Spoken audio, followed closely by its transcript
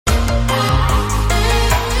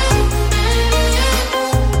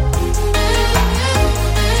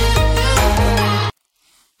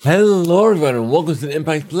Hello everyone and welcome to the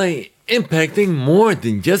Impact Play, impacting more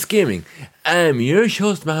than just gaming. I'm your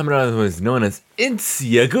host Muhammad otherwise known as It's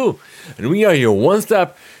Yaku, and we are your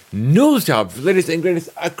one-stop news shop for the latest and greatest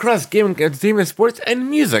across gaming, entertainment, sports, and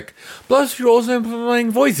music. Plus, we're also amplifying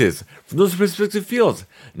voices from those respective fields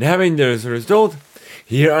and having their result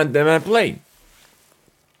here on the Impact Play.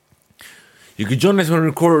 You can join us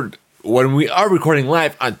when we are recording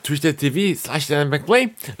live on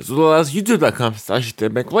twitch.tv/MacPlay, as well as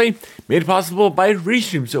youtube.com/MacPlay, made possible by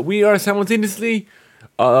Restream. So we are simultaneously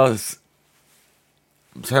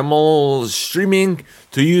streaming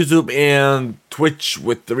to YouTube and Twitch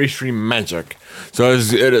with the Restream magic. So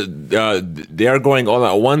they are going all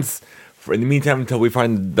at once. In the meantime, until we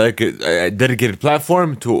find a dedicated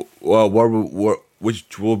platform to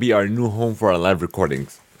which will be our new home for our live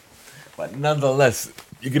recordings. But nonetheless,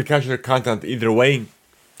 you can catch your content either way,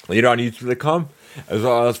 later on YouTube.com, as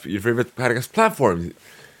well as your favorite podcast platforms.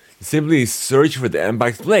 Simply search for the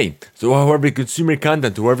Impact Play. So however you consume your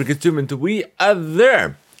content, whoever you consume it, we are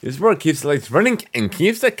there. This work keeps the lights running and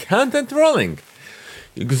keeps the content rolling.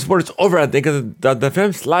 You can support us over at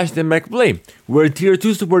anchor.fm/theMacPlay, where tier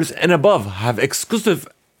 2 supporters and above have access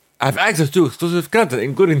to exclusive content,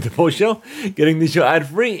 including the post show, getting the show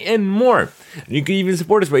ad-free, and more. And you can even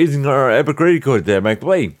support us by using our Epic credit code, the Epic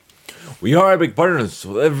Play. We are Epic partners,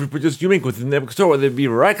 so every purchase you make within the Epic Store, whether it be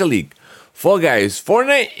Rocket League, Fall Guys,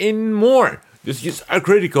 Fortnite, and more, just use our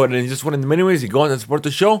credit code, and it's just one of the many ways you go on and support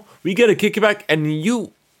the show. We get a kickback, and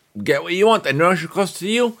you get what you want, and no extra cost to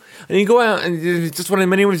you. And you go out, and it's just one of the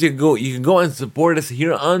many ways you can go and support us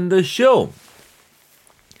here on the show.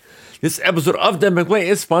 This episode of The Epic Play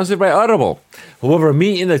is sponsored by Audible. However,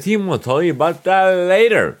 me and the team will tell you about that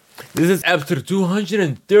later. This is episode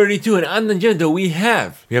 232, and on the agenda we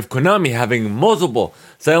have Konami having multiple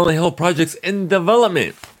Silent Hill projects in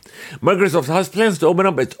development. Microsoft has plans to open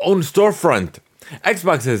up its own storefront.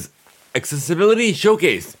 Xbox's accessibility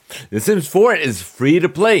showcase. The Sims 4 is free to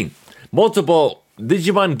play. Multiple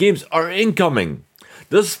Digimon games are incoming.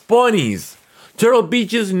 The Spawnies. Turtle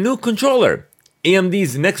Beach's new controller.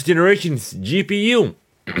 AMD's next generation GPU.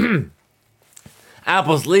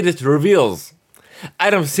 Apple's latest reveals.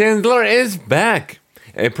 Adam Sandler is back.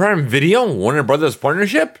 A Prime Video Warner Brothers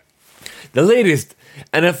partnership. The latest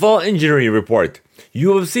NFL injury report.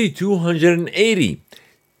 UFC 280.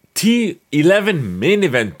 T11 main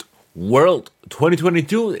event World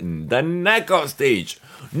 2022 in the knockout stage.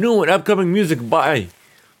 New and upcoming music by,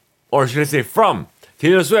 or should I say from,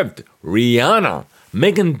 Taylor Swift, Rihanna,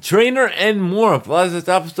 Meghan Trainor, and more, plus the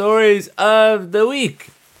top stories of the week.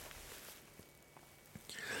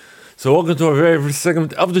 So welcome to our very first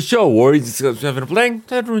segment of the show, where we discuss what we have been playing,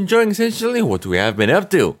 that we're enjoying essentially what we have been up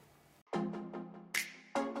to.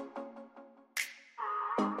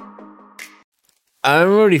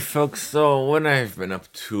 Alrighty folks, so what I've been up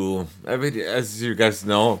to, as you guys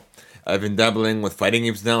know, I've been dabbling with fighting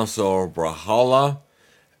games now, so Brawlhalla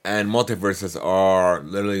and Multiverses are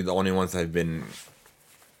literally the only ones I've been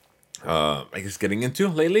getting into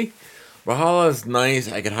lately. Brawlhalla is nice.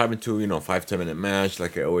 I can hop into 5-10 minute match,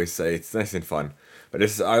 like I always say. It's nice and fun. But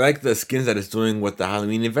I like the skins that it's doing with the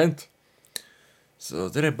Halloween event. So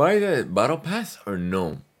did I buy the battle pass or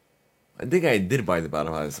no? I think I did buy the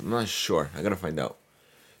battle pass. I'm not sure. I gotta find out.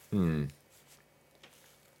 You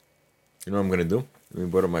know what I'm gonna do? Let me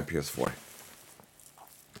boot up my PS4.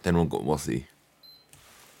 Then we'll see.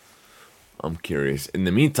 I'm curious. In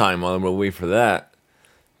the meantime, while we'll wait for that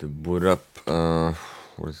to boot up,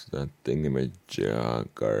 where's that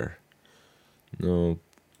thingamajigger? No,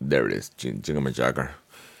 there it is, Jingamajigger.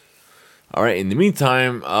 Alright, in the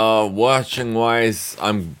meantime, watching wise,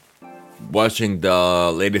 I'm watching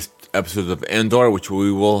the latest episodes of Andor, which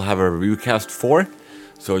we will have a review cast for.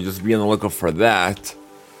 So just be on the lookout for that.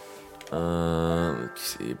 Let's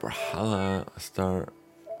see, Brawlhalla, start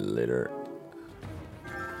later.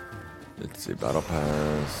 Let's see, Battle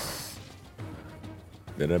Pass.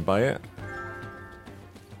 Did I buy it?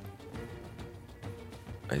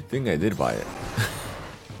 I think I did buy it.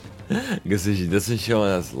 I guess she doesn't show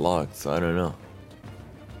as locked, so I don't know.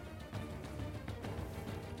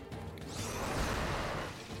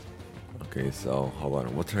 Okay, so hold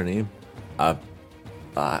on. What's her name? Abak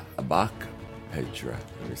Petra.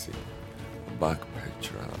 Let me see. Abak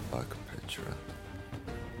Petra.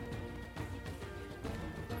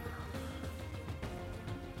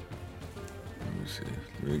 Let me see.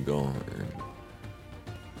 Let me go and.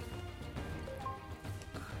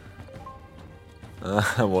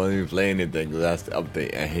 I won't be playing it the last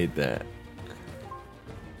update. I hate that.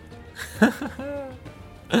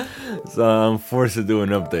 So I'm forced to do an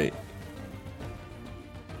update.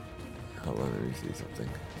 Hold on, let me see something.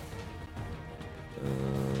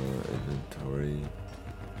 Inventory,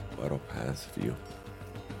 battle pass view.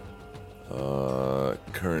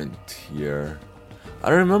 Current tier. I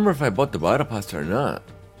don't remember if I bought the battle pass or not.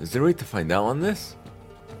 Is there a way to find out on this?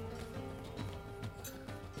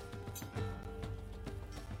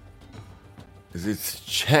 Because it's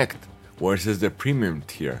checked where it says the premium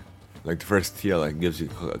tier. Like the first tier, like gives you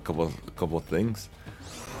a couple things.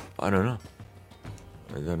 I don't know.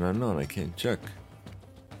 I do not know. I can't check.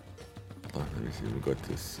 Oh, let me see. We go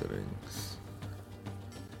to settings.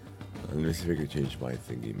 Let me see if I can change my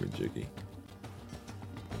thingy majiggy.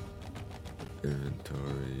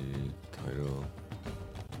 Inventory title.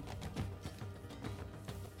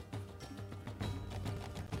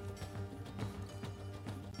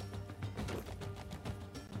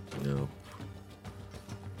 Nope.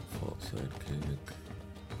 Fault sidekick.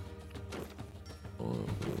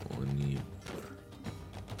 Oni.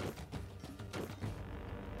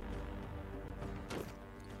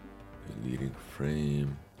 Leading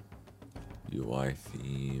frame. UI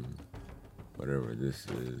theme. Whatever this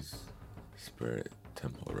is. Spirit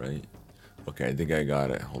Temple, right? Okay, I think I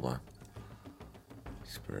got it. Hold on.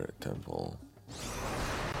 Spirit Temple.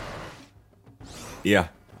 Yeah,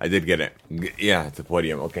 I did get it. Yeah, it's a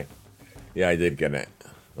podium. Okay. Yeah, I did get it.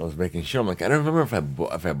 I was making sure. I'm like, I don't remember if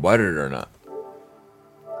I bought it or not.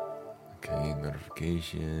 Okay,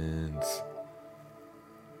 notifications.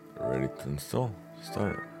 Ready to install.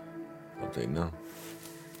 Start. Update now.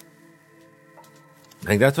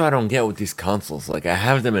 Like, that's what I don't get with these consoles. Like, I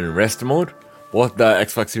have them in rest mode, both the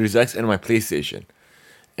Xbox Series X and my PlayStation.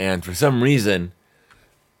 And for some reason,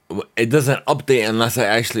 it doesn't update unless I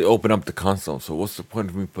actually open up the console. So what's the point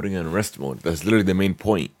of me putting it in rest mode? That's literally the main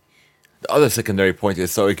point. The other secondary point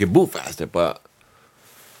is so it can boot faster, but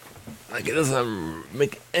like, it doesn't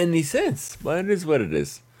make any sense. But it is what it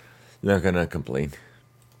is. Not gonna complain.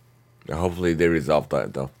 Hopefully they resolve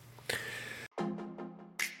that though.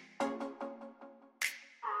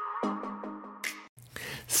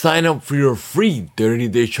 Sign up for your free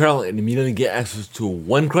 30-day trial and immediately get access to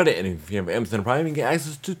 1 credit. And if you have Amazon Prime, you get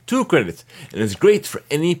access to 2 credits. And it's great for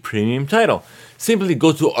any premium title. Simply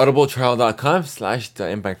go to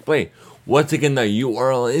audibletrial.com/theimpactplay. Once again, the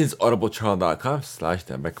URL is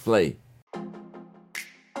audibletrial.com/theimpactplay.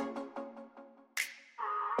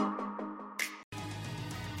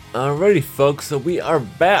 Alrighty, folks, so we are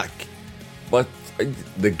back. But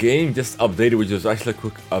the game just updated, which was actually a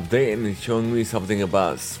quick update, and it's showing me something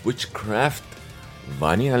about Switchcraft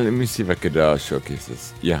Vania. Let me see if I could showcase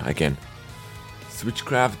this. Yeah, I can.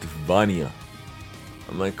 Switchcraft Vania.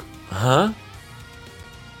 I'm like, huh?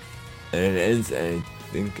 And it ends, I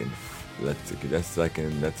think, in let's see, that's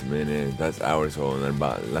second, that's a minute, that's hours, so in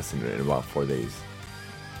about less than in about 4 days.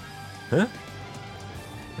 Huh?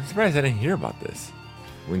 I'm surprised I didn't hear about this.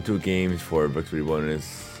 Win 2 games for victory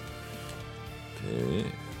bonus. Okay,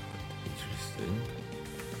 interesting.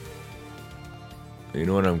 You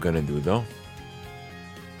know what I'm gonna do though?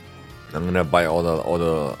 I'm gonna buy all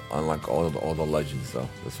the legends though.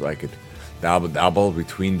 That's why I could dabble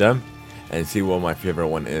between them and see what my favorite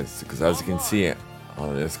one is. Because as you can see,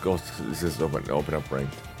 let's go. This is open up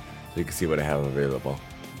ranked, so you can see what I have available.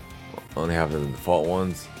 I only have the default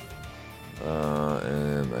ones,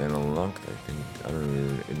 and I unlocked. I think I don't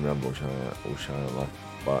even remember which I unlocked,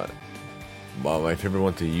 but my favorite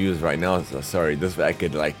one to use right now is this way I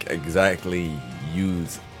could like exactly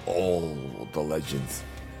use all the legends.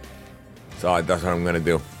 So that's what I'm gonna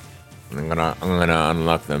do. I'm gonna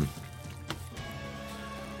unlock them.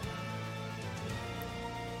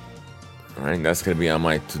 Alright, that's gonna be on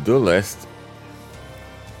my to-do list.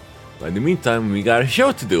 But in the meantime, we got a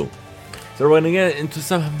show to do. So we're gonna get into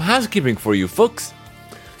some housekeeping for you folks.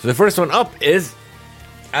 So the first one up is,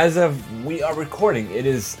 as of we are recording, it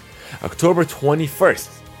is October 21st.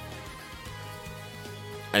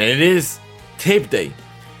 And it is Tape Day.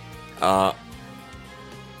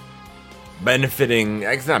 Benefiting,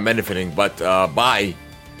 it's not benefiting, but by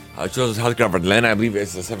Children's Healthcare of Atlanta. I believe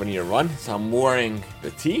it's a 7-year run. So I'm wearing the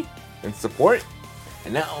tee in support.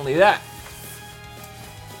 And not only that,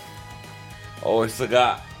 I still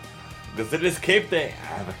got, because it is Cape Day, I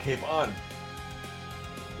have a cape on.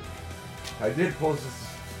 I did post this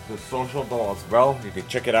to social though as well. You can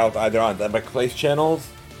check it out either on the McPlace channels,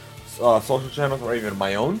 social channels, or even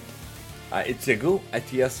my own. Itsyagoo,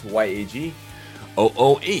 ITSYAGOOH.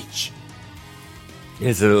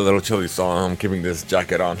 It's a little chilly, so I'm keeping this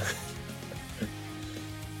jacket on.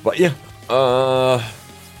 But yeah,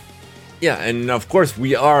 and of course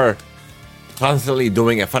we are constantly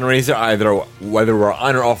doing a fundraiser, either whether we're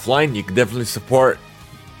on or offline. You can definitely support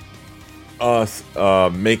us,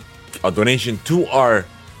 make a donation to our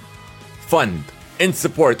fund in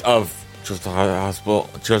support of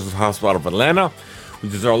Children's Hospital of Atlanta,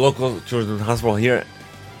 which is our local children's hospital here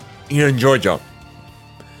in Georgia,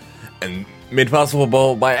 and made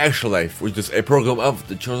possible by Extra Life, which is a program of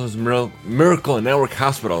the Children's Miracle Network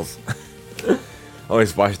Hospitals.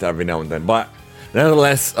 Always watch that every now and then, but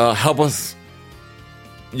nonetheless, help us.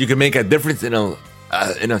 You can make a difference in a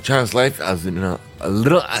child's life as in a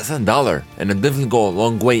little as $1, and it definitely go a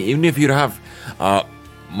long way. Even if you don't have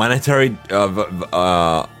monetary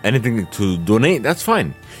anything to donate, that's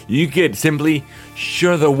fine. You could simply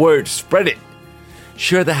share the word, spread it,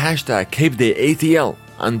 share the hashtag CapeDayATL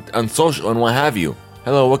on social and what have you.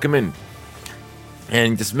 Hello, welcome in,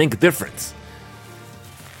 and just make a difference.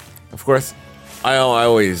 Of course, I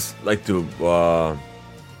always like to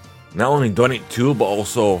not only donate to, but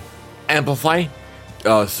also amplify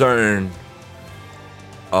certain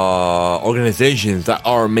organizations that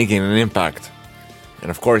are making an impact. And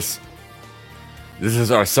of course, this is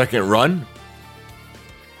our second run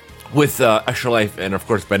with Extra Life, and of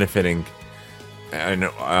course benefiting and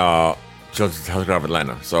Children's Hospital of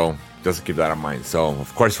Atlanta. So just keep that in mind. So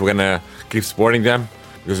of course we're gonna keep supporting them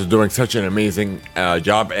because they're doing such an amazing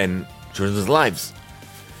job in children's lives.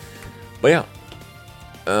 But yeah,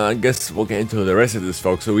 I guess we'll get into the rest of this,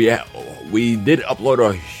 folks. So we did upload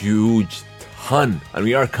a huge ton, and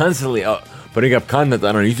we are constantly putting up content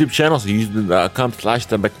on our YouTube channel. So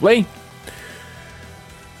youtube.com/TheBackPlay.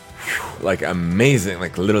 Like amazing,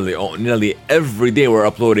 like literally nearly every day we're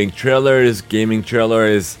uploading trailers, gaming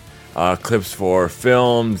trailers, clips for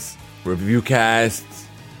films, review casts,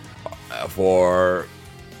 for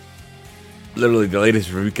literally the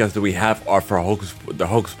latest review casts that we have are for the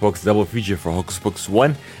Hocus Pocus double feature for Hocus Pocus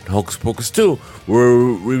 1 and Hocus Pocus 2, where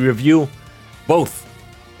we review both.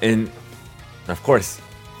 And of course,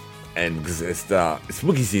 and because it's the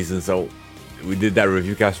spooky season, so we did that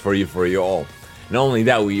review cast for you all. Not only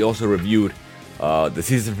that, we also reviewed the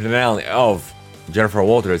season finale of Jennifer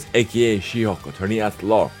Walters, aka She-Hulk, Attorney at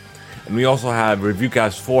Law. And we also have review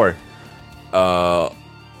cast for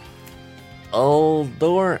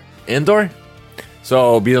Andor.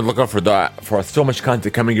 So be on the lookout for so much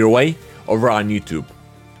content coming your way over on YouTube.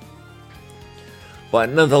 But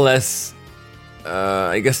nonetheless,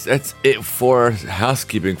 I guess that's it for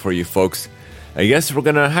housekeeping for you folks. I guess we're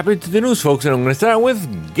gonna hop into the news, folks, and I'm gonna start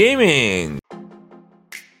with gaming.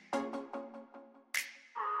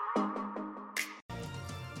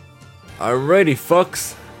 Alrighty,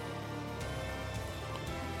 folks.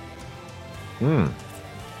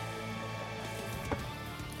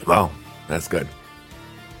 Wow, that's good.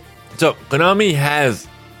 So, Konami has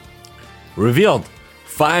revealed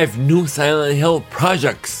 5 new Silent Hill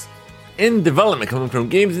projects in development coming from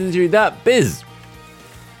GamesIndustry.biz.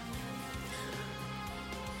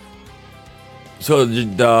 So,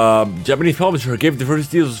 the Japanese publisher gave the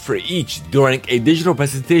first deals for each during a digital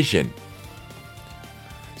presentation.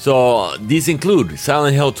 So, these include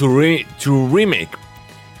Silent Hill 2 Remake,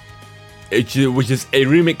 which is a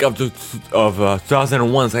remake of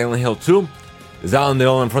 2001 Silent Hill 2. Is out on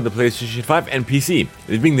development for the PlayStation 5 and PC.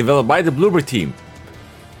 It is being developed by the Bloober team.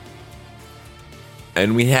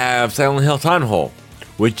 And we have Silent Hill Town Hall,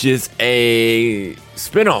 which is a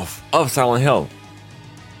spin-off of Silent Hill.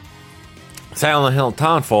 Silent Hill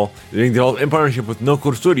Town Hall is being developed in partnership with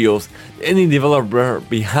Nokur Studios, the indie developer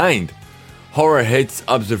behind Horror Hits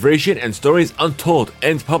Observation and Stories Untold,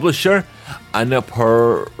 and publisher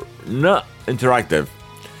Annapurna Interactive.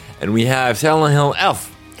 And we have Silent Hill F,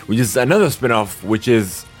 which is another spin-off, which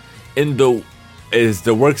is the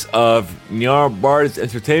works of Nyar Bards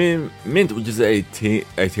Entertainment, which is a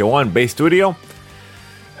Taiwan-based studio,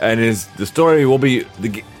 and the story will be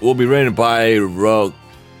written by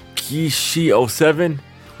Rokishi07,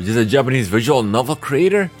 which is a Japanese visual novel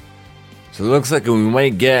creator. So it looks like we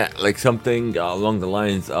might get like something along the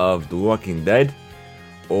lines of The Walking Dead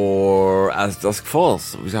or As Dusk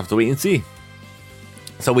Falls. We just have to wait and see.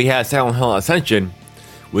 So we have Silent Hill Ascension,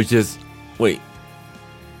 which is wait,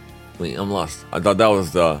 I'm lost. I thought that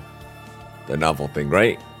was the novel thing,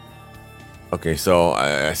 right? Okay, so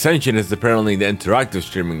Ascension is apparently the interactive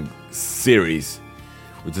streaming series,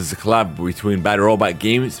 which is a collab between Bad Robot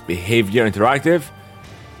Games, Behavior Interactive,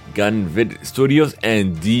 Gunvid Studios,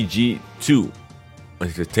 and DG2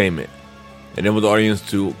 Entertainment. Enable the audience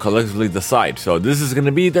to collectively decide. So this is going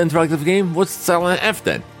to be the interactive game. What's Silent F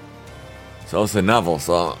then? So it's a novel.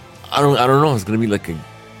 So I don't know. It's going to be like a.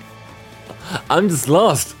 I'm just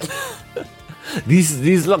lost.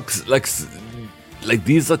 these looks like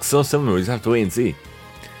these look so similar. We just have to wait and see.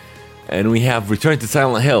 And we have Return to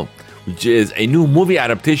Silent Hill, which is a new movie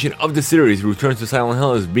adaptation of the series. Returns to Silent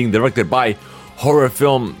Hill is being directed by horror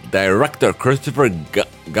film director Christopher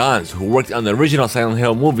Gans, who worked on the original Silent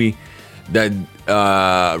Hill movie that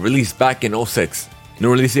released back in 2006. No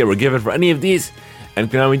release date were given for any of these, and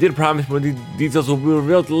Konami did promise more details will be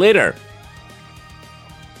revealed later.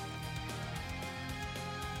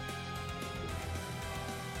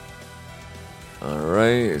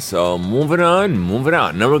 Alright, so moving on.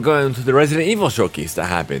 Now we're going to the Resident Evil showcase that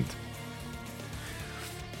happened.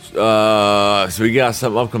 So we got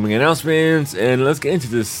some upcoming announcements, and let's get into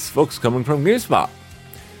this, folks, coming from GameSpot.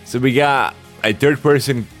 So we got a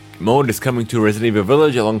third-person mode is coming to Resident Evil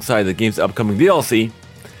Village alongside the game's upcoming DLC,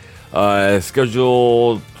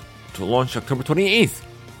 scheduled to launch October 28th.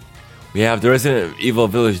 We have the Resident Evil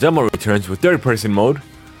Village demo returns with third-person mode.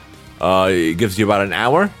 It gives you about an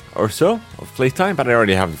hour or so of playtime, but I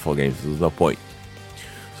already have the full game, so there's no point.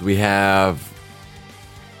 So we have...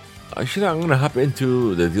 Actually, I'm going to hop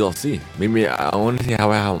into the DLC. Maybe I want to see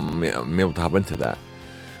how I'm able to hop into that.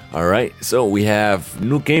 Alright, so we have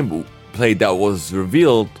new gameplay that was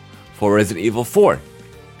revealed for Resident Evil 4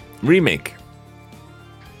 Remake.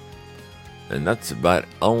 And that's about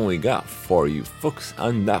all we got for you folks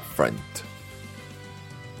on that front.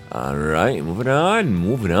 Alright, moving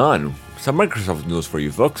on. Some Microsoft news for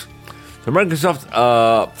you folks. So Microsoft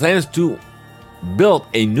plans to build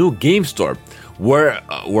a new game store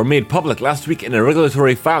were made public last week in a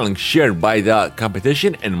regulatory filing shared by the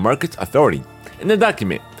Competition and Markets Authority. In the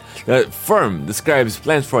document, the firm describes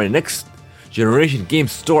plans for a next-generation game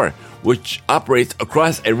store which operates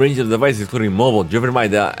across a range of devices, including mobile, driven by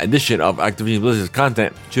the addition of Activision Blizzard's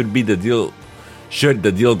content should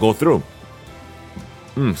the deal go through.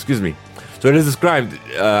 Excuse me. So it is described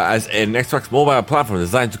as an Xbox mobile platform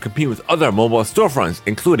designed to compete with other mobile storefronts,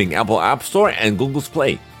 including Apple App Store and Google's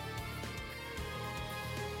Play.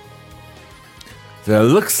 So it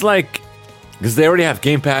looks like, because they already have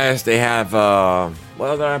Game Pass, they have, what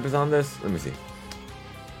other app is on this? Let me see.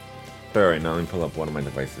 Alright, now let me pull up one of my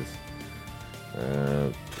devices.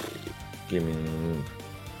 Gaming,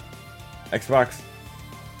 Xbox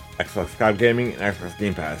Cloud Gaming, and Xbox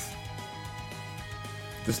Game Pass.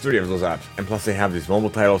 There's 3 of those apps, and plus they have these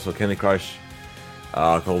mobile titles, so Candy Crush,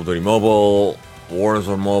 Call of Duty Mobile,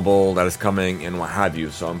 Warzone Mobile that is coming, and what have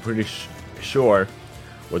you. So I'm pretty sure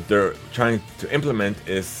what they're trying to implement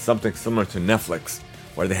is something similar to Netflix,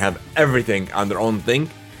 where they have everything on their own thing,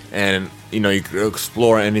 and you could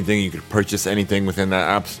explore anything, you could purchase anything within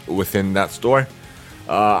that store.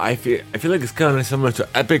 I feel like it's kind of similar to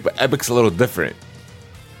Epic, but Epic's a little different,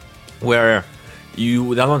 where you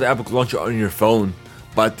download the Epic launcher on your phone,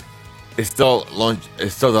 but it still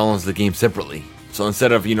downloads the game separately. So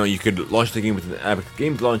instead of you could launch the game with an Epic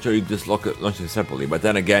Games launcher, you just launch it separately. But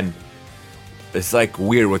then again, it's like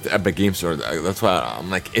weird with the Epic Games Store. That's why I'm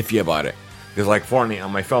like iffy about it. Because like Fortnite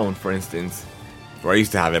on my phone, for instance, where I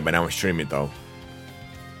used to have it, but now I stream it though.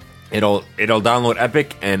 It'll download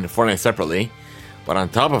Epic and Fortnite separately. But on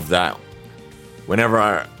top of that,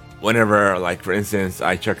 whenever like for instance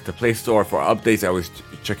I check the Play Store for updates, I always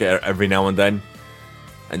check it every now and then.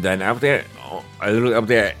 And then I literally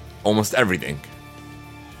update almost everything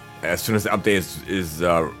as soon as the update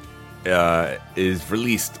is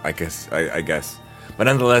released. I guess. But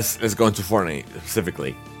nonetheless, let's go into Fortnite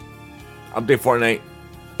specifically. Update Fortnite,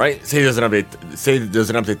 right? Say there's an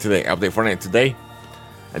update today. Update Fortnite today,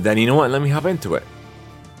 and then you know what? Let me hop into it.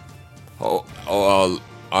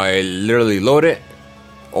 I literally load it,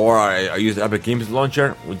 or I use the Epic Games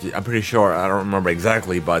launcher, which I'm pretty sure I don't remember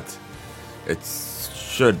exactly, but it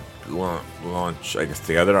should launch, I guess,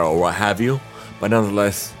 together or what have you. But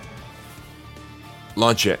nonetheless,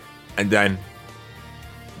 launch it, and then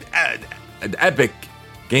the Epic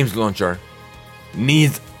Games launcher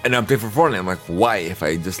needs an update for Fortnite. I'm like, why? If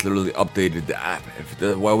I just literally updated the app,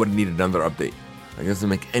 why would it need another update? It doesn't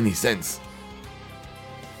make any sense.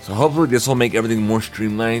 So hopefully this will make everything more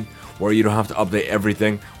streamlined, where you don't have to update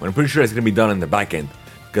everything. But I'm pretty sure it's going to be done in the back end,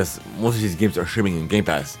 because most of these games are streaming in Game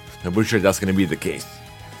Pass. So I'm pretty sure that's going to be the case.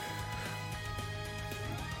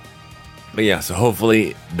 But yeah, so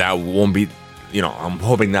hopefully that won't be, I'm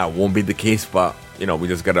hoping that won't be the case, but, we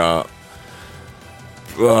just gotta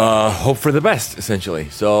hope for the best, essentially.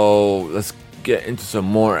 So let's get into some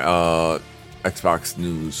more Xbox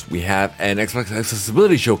news. We have an Xbox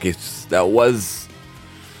accessibility showcase that was,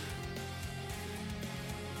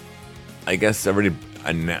 I guess, already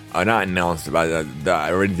not announced, but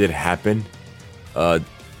that already did happen.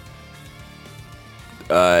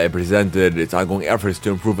 It presented its ongoing efforts to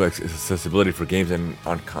improve accessibility for games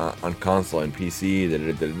on console and PC.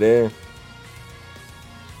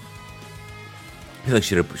 He's like,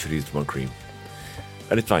 should use more cream.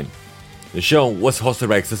 But it's fine. The show was hosted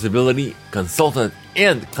by accessibility consultant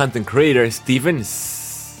and content creator Steven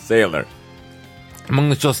Saylor. Among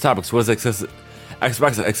the show's topics was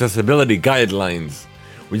Xbox accessibility guidelines,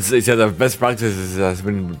 which is a set of best practices that has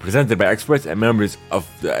been presented by experts and members of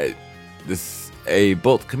the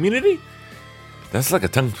disabled community. That's like a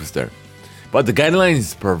tongue twister. But the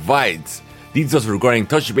guidelines provides details regarding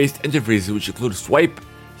touch-based interfaces, which include swipe,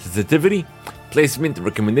 sensitivity, placement,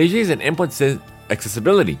 recommendations, and input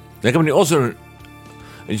accessibility. The company also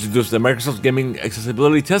introduced the Microsoft Gaming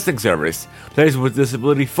Accessibility Testing Service, Players with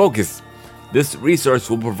Disability Focus. This resource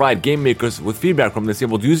will provide game makers with feedback from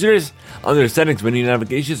disabled users on their settings, menu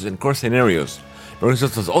navigations, and core scenarios.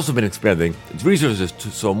 Microsoft has also been expanding its resources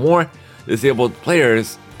so more disabled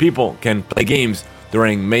people can play games.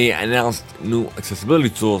 During May, announced new accessibility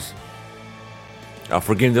tools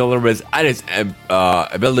for game developers at its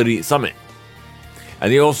Ability Summit.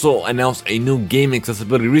 And they also announced a new game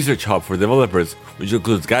accessibility research hub for developers, which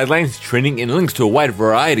includes guidelines, training, and links to a wide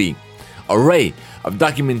array of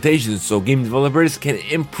documentation so game developers can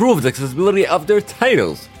improve the accessibility of their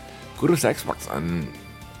titles. Kudos to Xbox on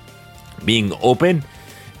being open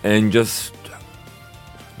and just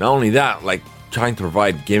not only that, like trying to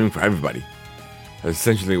provide gaming for everybody. That's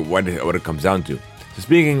essentially what it comes down to. So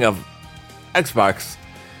speaking of Xbox,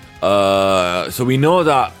 so we know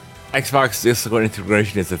that Xbox Discord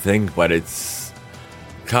integration is a thing, but it's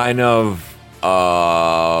kind of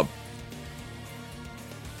I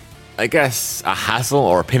guess a hassle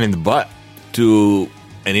or a pain in the butt to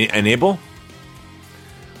enable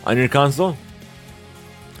on your console.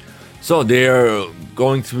 So they're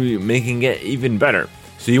going to be making it even better.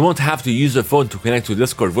 So you won't have to use a phone to connect to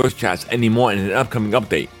Discord voice chats anymore in an upcoming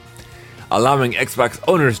update, allowing Xbox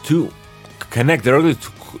owners to connect directly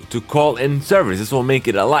to call-in servers. This will make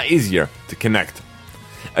it a lot easier to connect.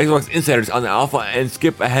 Xbox insiders on the alpha and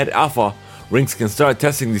skip ahead alpha ranks can start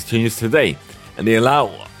testing these changes today, and they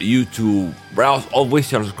allow you to browse all voice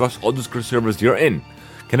channels across all Discord servers you're in.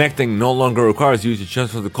 Connecting no longer requires you to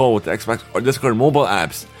transfer the call with the Xbox or Discord mobile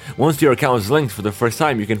apps. Once your account is linked for the first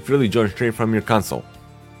time, you can freely join straight from your console.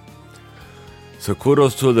 So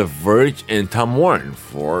kudos to The Verge and Tom Warren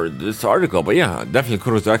for this article. But yeah, definitely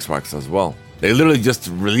kudos to Xbox as well. They literally just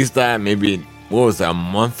released that maybe, what was that, a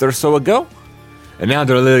month or so ago? And now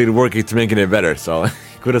they're literally working to making it better. So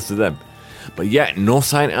kudos to them. But yeah, no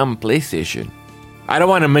sign on PlayStation. I don't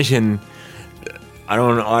want to mention this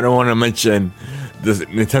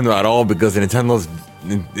Nintendo at all because Nintendo's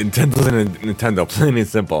Nintendo, plain and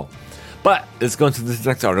simple. But let's go into this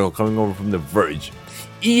next article coming over from The Verge.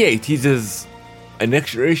 EA teases a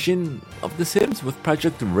next generation of The Sims with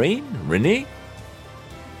Project Renee?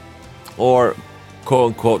 Or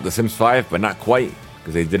quote unquote The Sims 5, but not quite,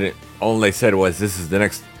 because they didn't. All they said was this is the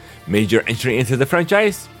next major entry into the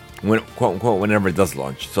franchise, when quote unquote whenever it does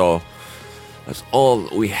launch. So that's all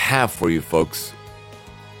we have for you folks.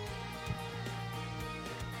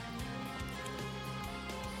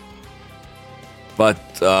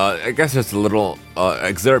 But I guess just a little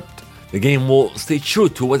excerpt. The game will stay true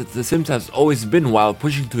to what The Sims has always been while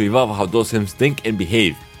pushing to evolve how those Sims think and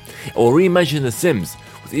behave. It will reimagine The Sims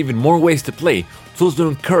with even more ways to play, tools to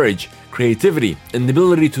encourage creativity, and the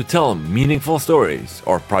ability to tell meaningful stories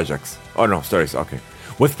or projects. Oh no, stories, okay.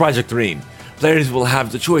 With Project Rain, players will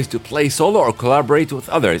have the choice to play solo or collaborate with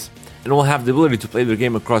others, and will have the ability to play their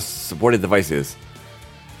game across supported devices.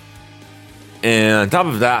 And on top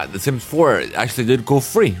of that, The Sims 4 actually did go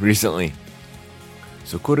free recently.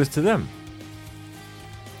 So kudos to them.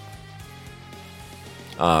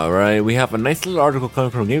 Alright, we have a nice little article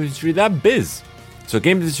coming from GamesIndustry.biz. So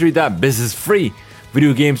GamesIndustry.biz's free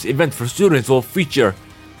video games event for students will feature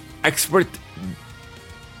expert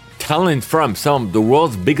talent from some of the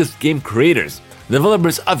world's biggest game creators,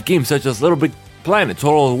 developers of games such as Little Big Planet,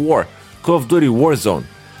 Total War, Call of Duty Warzone,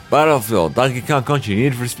 Battlefield, Donkey Kong Country,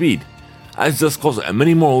 Need for Speed, As Just Cause, and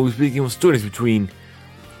many more. Will be speaking with students between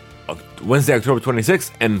Wednesday, October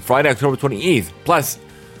 26th and Friday, October 28th. Plus,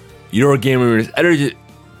 Eurogamer's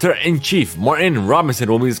editor-in-chief Martin Robinson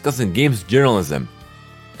will be discussing games journalism.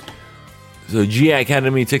 So GI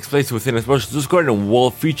Academy takes place within a special Discord and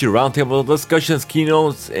will feature roundtable discussions,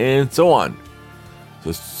 keynotes, and so on.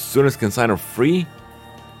 So students can sign up free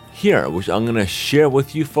here, which I'm going to share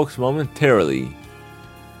with you folks momentarily.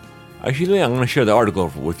 Actually, I'm going to share the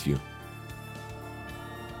article with you.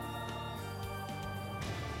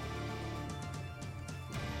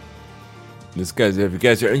 This guys, if you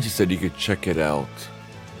guys are interested, you could check it out.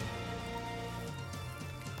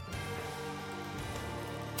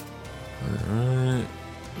 Alright.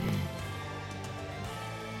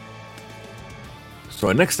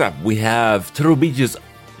 So next up, we have Turtle Beach's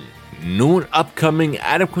new upcoming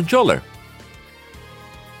Atom controller,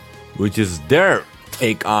 which is their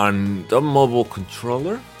take on the mobile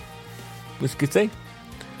controller, which you could say.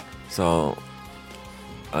 So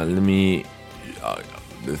let me.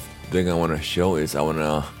 The thing I want to show is I want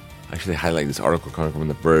to actually highlight this article coming from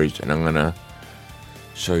The Verge, and I'm gonna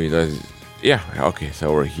show you guys. Yeah, okay,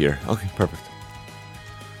 so we're here. Okay, perfect.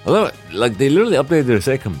 Although, like, they literally updated their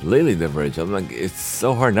site completely, The Verge. I'm like, it's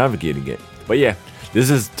so hard navigating it. But yeah, this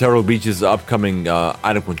is Turtle Beach's upcoming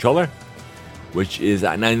item controller, which is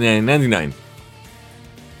at $99.99.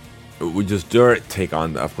 Which is their take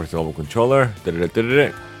on, of course, the mobile controller.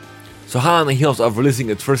 So hot on the heels of releasing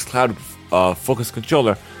its first cloud-focused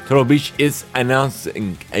controller, Turtle Beach is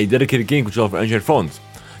announcing a dedicated game controller for Android phones.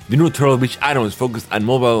 The new Turtle Beach item is focused on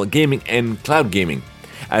mobile gaming and cloud gaming,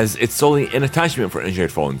 as it's solely an attachment for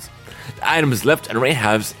Android phones. The item is left and right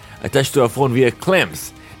halves attached to a phone via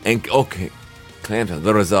clamps. Clamps,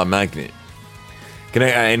 there is a magnet.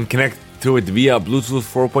 Connect to it via Bluetooth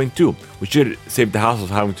 4.2, which should save the hassle of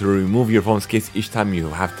having to remove your phone's case each time you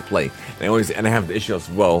have to play. And I have the issue as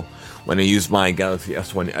well when I use my Galaxy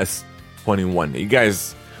S21. You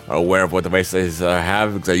guys are aware of what devices I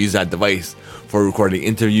have, because I use that device for recording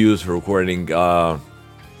interviews, for recording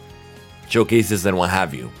showcases, and what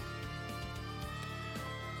have you,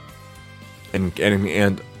 and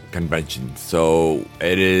conventions. So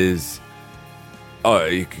it is. Oh,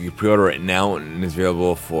 you can pre-order it now, and it's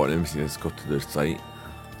available for. Let me see. Let's go to their site.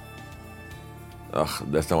 Ugh,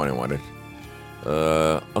 that's not what I wanted.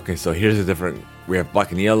 Okay, so here's the different. We have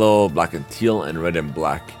black and yellow, black and teal, and red and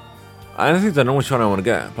black. I don't think I know which one I want to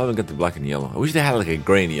get. I'll probably get the black and yellow. I wish they had like a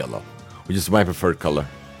gray and yellow, which is my preferred color.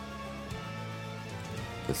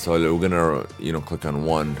 So we're gonna, click on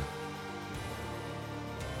one.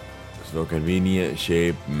 There's no convenient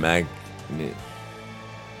shape, magnetically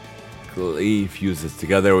fuses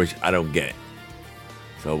together, which I don't get.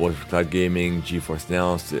 So both for cloud gaming, GeForce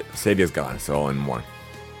Now, Stadia's gone, so and more.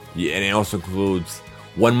 Yeah, and it also includes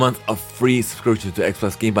 1 month of free subscription to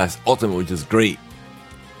Xbox Game Pass Ultimate, which is great.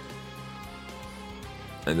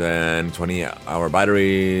 And then 20-hour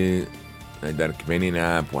battery, and then a companion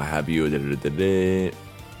app, what have you.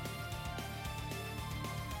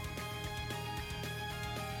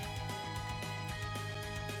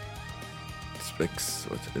 Specs,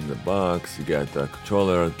 what's in the box? You got the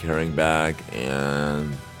controller, carrying bag,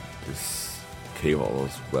 and this cable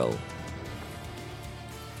as well.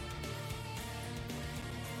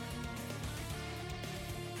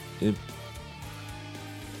 Yep.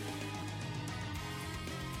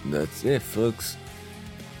 That's it, folks.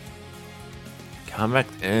 Compact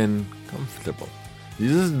and comfortable.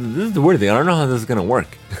 This is the weird thing. I don't know how this is gonna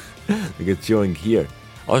work. Like it's showing here.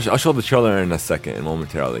 I'll show the trailer in a second,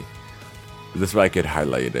 momentarily. This way I could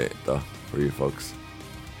highlight it though for you folks.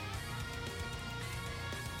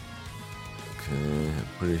 Okay, I'm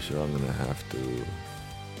pretty sure I'm gonna have to.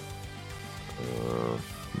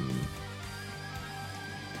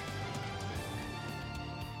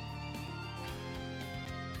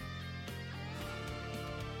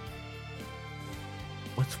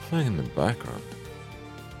 What's playing in the background?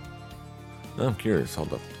 Now I'm curious.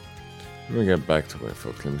 Hold up. Let me get back to it,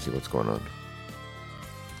 folks. Let me see what's going on.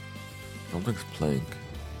 Something's playing.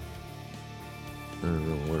 I don't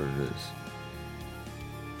know what it is.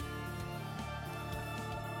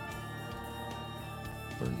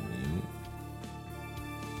 Unmute.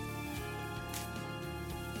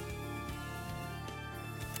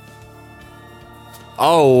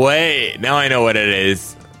 Oh wait, now I know what it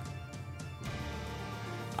is.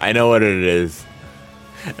 I know what it is.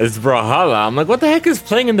 It's Brawlhalla. I'm like, what the heck is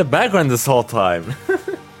playing in the background this whole time?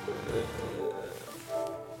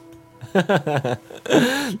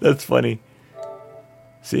 That's funny.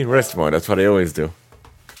 See, rest mode. That's what I always do.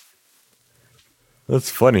 That's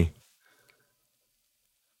funny.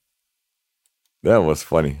 That was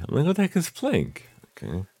funny. I'm like, what the heck is playing?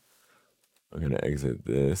 Okay. I'm gonna exit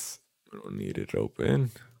this. We don't need it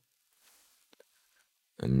open.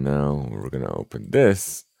 And now we're gonna open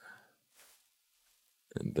this.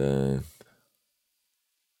 And then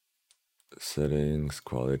settings,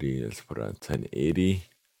 quality, let's put it on 1080.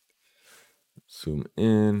 Zoom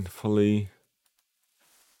in fully.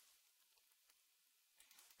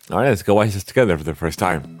 All right, let's go watch this together for the first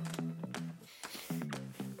time.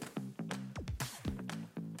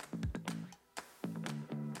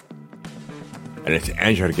 And it's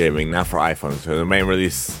Android gaming, not for iPhone, so they may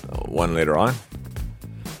release one later on.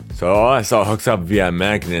 So I saw it hooks up via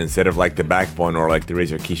magnet instead of like the backbone or like the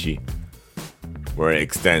Razer Kishi, where it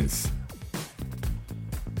extends.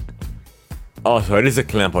 Oh, so it is a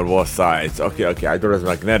clamp on both sides. Okay, okay. I thought it was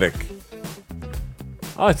magnetic.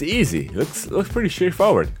 Oh, it's easy. Looks pretty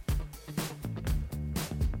straightforward.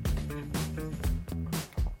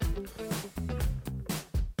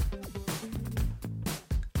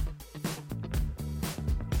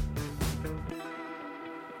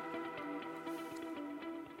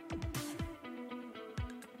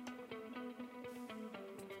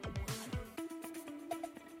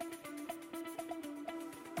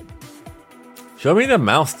 Show me the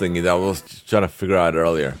mouse thingy that I was trying to figure out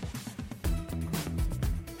earlier.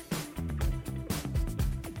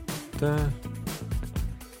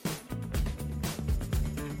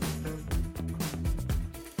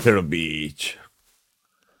 Turtle Beach.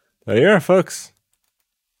 So here, folks.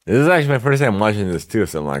 This is actually my first time watching this too,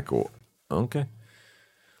 so I'm like, oh, okay.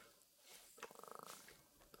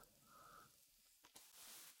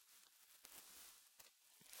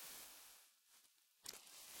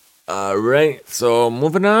 Alright, so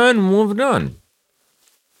moving on.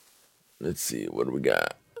 Let's see, what do we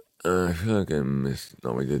got? I feel like I missed.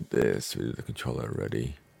 No, we did this. We did the controller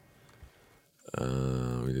already.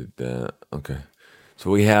 We did that. Okay.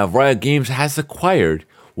 So we have Riot Games has acquired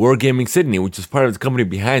Wargaming Sydney, which is part of the company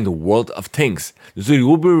behind the World of Tanks. The studio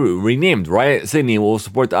will be renamed Riot Sydney and will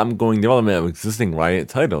support the ongoing development of existing Riot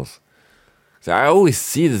titles. So I always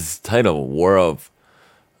see this title,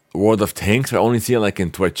 World of Tanks. I only see it like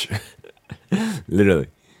in Twitch. Literally.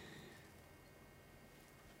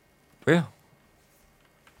 But yeah.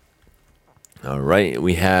 Alright,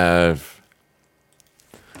 we have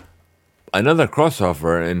another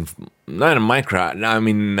crossover, and not in Minecraft. I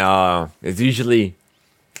mean, it's usually,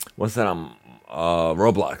 what's that,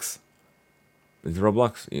 Roblox. Is it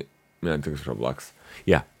Roblox? Yeah, I think it's Roblox.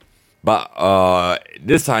 Yeah. But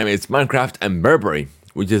this time it's Minecraft and Burberry,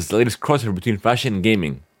 which is the latest crossover between fashion and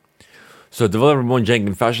gaming. So developer Mojang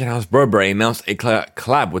and fashion house Burberry announced a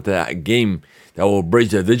collab with the game that will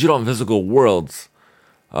bridge the digital and physical worlds.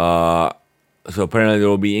 So apparently there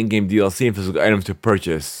will be in-game DLC and physical items to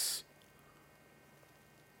purchase.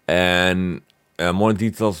 And more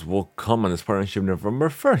details will come on this partnership November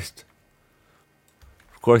 1st.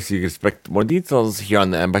 Of course, you can expect more details here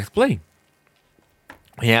on the Impact Play.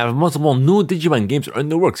 We have multiple new Digimon games in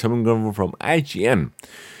the works coming over from IGN.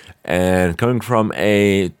 And coming from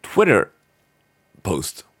a Twitter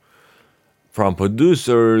post from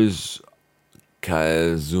producers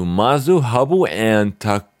Kazumazu Habu and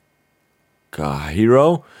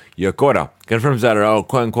Takahiro Yokota confirms that there are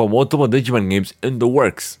quote-unquote multiple Digimon games in the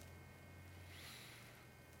works.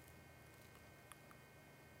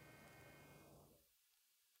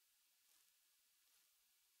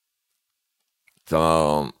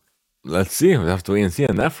 So let's see. We have to wait and see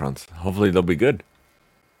on that front. Hopefully they'll be good.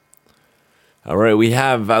 Alright, we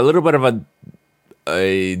have a little bit of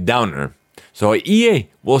a downer. So EA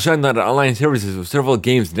will shut down online services with several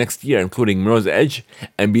games next year, including Mirror's Edge,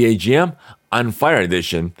 NBA Jam, On Fire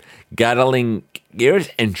Edition, Gatling Gears,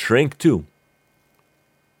 and Shrink 2.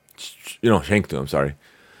 Shank 2, I'm sorry.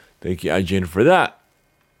 Thank you, IGN, for that.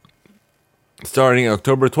 Starting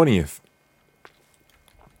October 20th.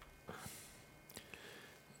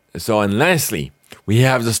 So, and lastly, we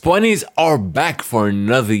have the Spawnies are back for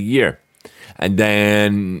another year. And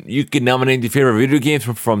then you can nominate your favorite video games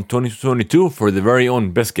from 2022 for the very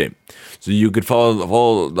own best game. So you could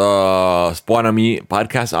follow the Spawn on Me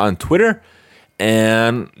podcast on Twitter,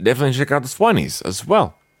 and definitely check out the Spawnies as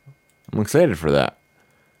well. I'm excited for that.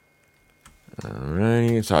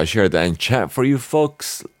 Alright, so I shared that in chat for you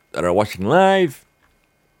folks that are watching live.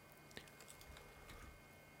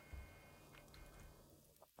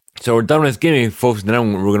 So we're done with gaming, folks. Now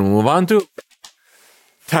we're going to move on to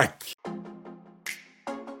tech.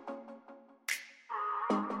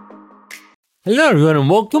 Hello everyone and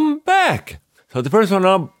welcome back. So the first one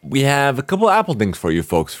up, we have a couple Apple things for you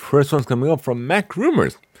folks. First one's coming up from Mac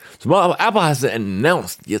Rumors. So Apple has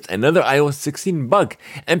announced yet another iOS 16 bug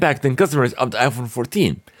impacting customers of the iPhone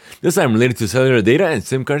 14. This time related to cellular data and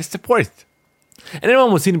SIM card support. And it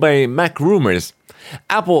was seen by Mac Rumors.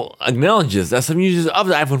 Apple acknowledges that some users of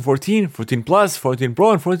the iPhone 14, 14 Plus, 14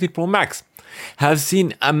 Pro, and 14 Pro Max have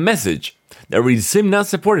seen a message that reads SIM not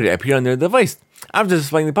supported appear on their device. After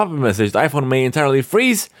displaying the pop-up message, the iPhone may entirely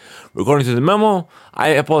freeze. According to the memo,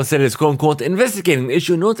 Apple said it's quote-unquote investigating the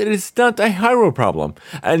issue. Note that it's not a hardware problem,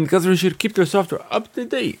 and customers should keep their software up to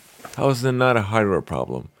date. How is it not a hardware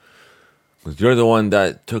problem? Because you're the one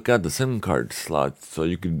that took out the SIM card slot, so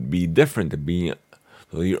you could be different and be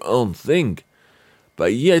your own thing.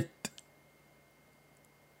 But yet,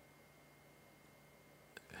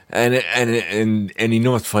 and you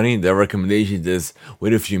know what's funny? The recommendation is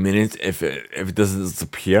wait a few minutes. If it doesn't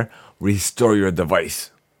disappear, restore your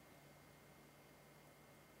device.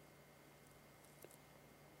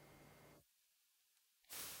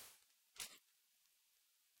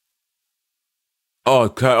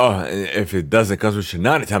 If it doesn't, customers should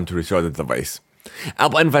not attempt to restore the device.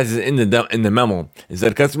 Apple emphasizes in the memo is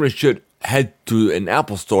that customers should head to an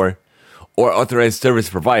Apple store or authorized service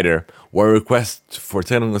provider where requests for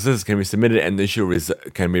technical assistance can be submitted and the issue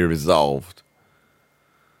can be resolved.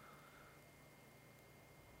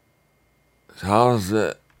 So how's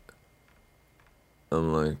it?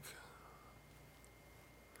 I'm like,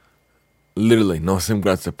 literally no SIM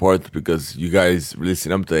card support because you guys released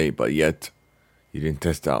an update, but yet you didn't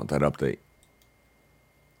test out that update.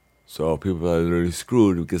 So people are literally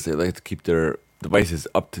screwed because they like to keep their devices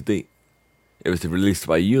up to date. If it's released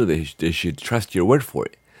by you, they should trust your word for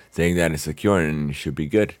it, saying that it's secure and it should be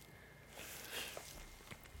good.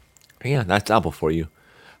 Yeah, that's Apple for you.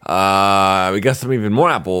 We got some even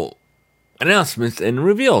more Apple announcements and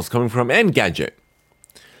reveals coming from Engadget.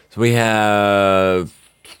 So we have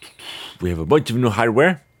a bunch of new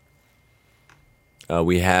hardware.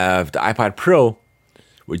 We have the iPad Pro,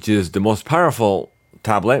 which is the most powerful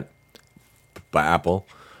tablet by Apple.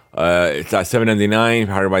 It's at $799,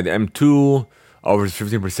 powered by the M2, offers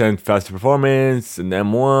 15% faster performance, and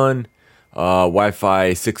M1,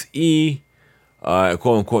 Wi-Fi 6E,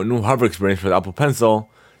 quote-unquote new hover experience for the Apple Pencil.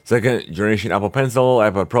 Second generation Apple Pencil,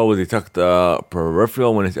 iPad Pro will detect the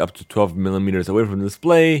peripheral when it's up to 12 millimeters away from the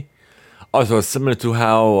display. Also, it's similar to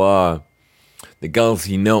how the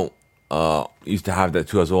Galaxy Note used to have that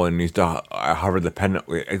too as well, and used to hover the pen.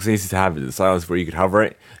 It used to have the stylus where you could hover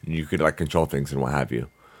it and you could like control things and what have you.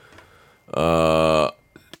 So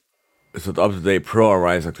the up-to-date Pro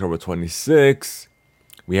arrives October 26.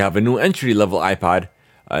 We have a new entry-level iPad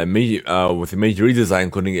with a major redesign,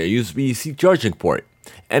 including a USB-C charging port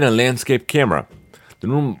and a landscape camera. The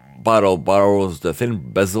new model borrows the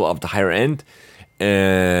thin bezel of the higher end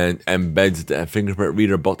and embeds the fingerprint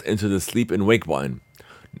reader built into the sleep and wake button.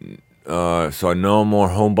 So no more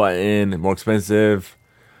home button, more expensive.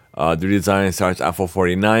 The redesign starts at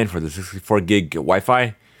 $449 for the 64 gig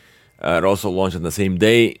Wi-Fi. It also launched on the same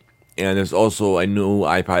day, and there's also a new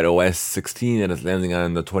iPad OS 16 that is landing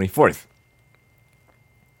on the 24th.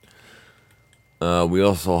 We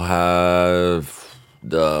also have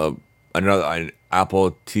another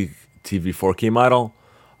Apple TV 4K model,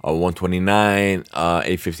 129,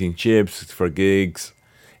 815 chips, 64 gigs,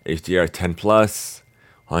 HDR 10 plus,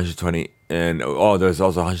 120, and there's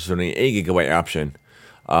also 128 gigabyte option.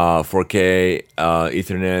 4K,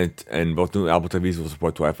 Ethernet, and both new Apple TVs will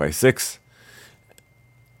support Wi-Fi 6.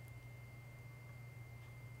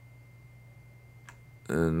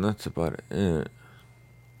 And that's about it.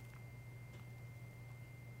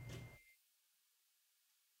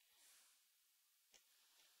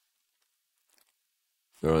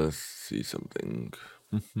 So let's see something.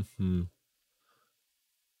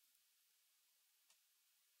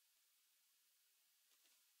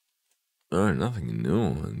 Alright, nothing new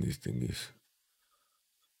on these thingies.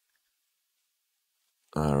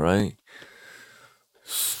 Alright.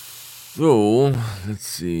 So, let's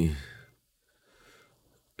see.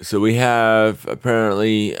 So we have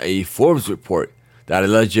apparently a Forbes report that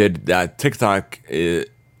alleged that TikTok,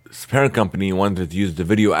 its parent company, wanted to use the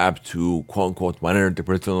video app to quote-unquote monitor the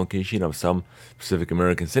personal location of some specific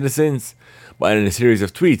American citizens. But in a series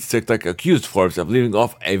of tweets, TikTok accused Forbes of leaving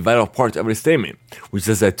off a vital part of its statement, which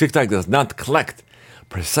says that TikTok does not collect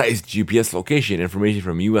precise GPS location information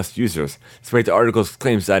from U.S. users, despite the article's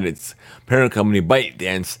claims that its parent company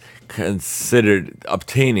ByteDance considered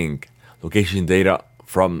obtaining location data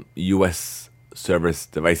from U.S. service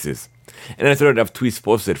devices. In a thread of tweets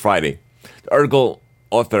posted Friday, the article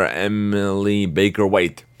author Emily Baker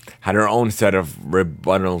White had her own set of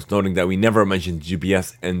rebuttals, noting that we never mentioned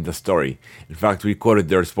GPS in the story. In fact, we quoted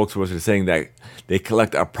their spokesperson saying that they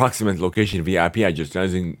collect approximate location via IP address. Not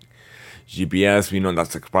using GPS, we know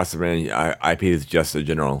that's approximate. IP is just a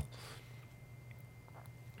general.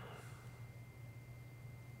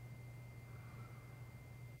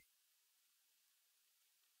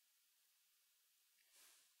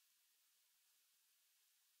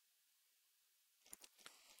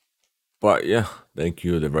 But yeah, thank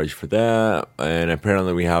you, The Verge, for that. And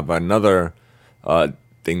apparently, we have another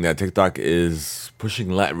thing that TikTok is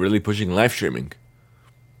really pushing live streaming.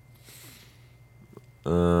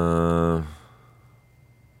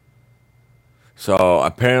 So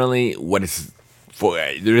apparently,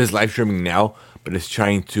 there is live streaming now, but it's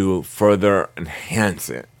trying to further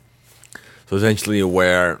enhance it. So essentially,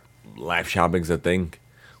 where live shopping is a thing,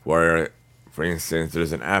 where, for instance,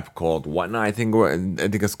 there's an app called Whatnot, I think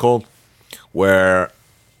it's called, where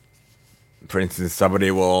For instance,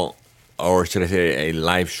 somebody will, or should I say, a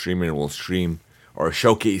live streamer will stream or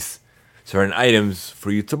showcase certain items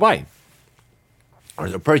for you to buy or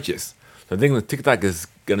to purchase. So I think that TikTok is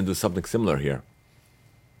gonna do something similar here.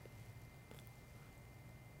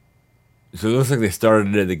 So it looks like they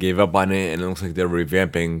started it, they gave up on it, and it looks like they're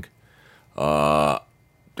revamping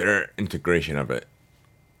their integration of it.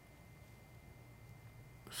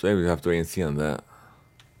 So we have to wait and see on that.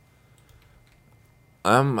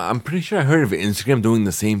 I'm pretty sure I heard of Instagram doing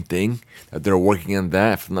the same thing. That they're working on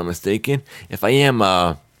that, if I'm not mistaken. If I am,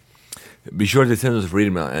 be sure to send us read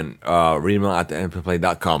email and read email at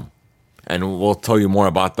the and we'll tell you more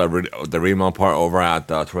about the read email part over at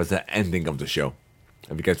towards the ending of the show.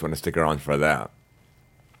 If you guys want to stick around for that.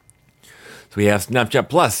 So we have Snapchat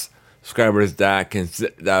Plus subscribers that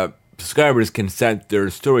subscribers can set their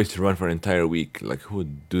stories to run for an entire week. Like, who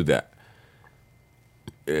would do that?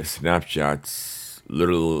 Snapchat's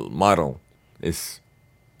little model is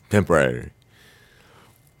temporary.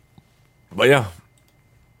 But yeah.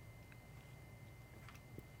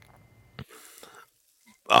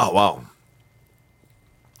 Oh, wow.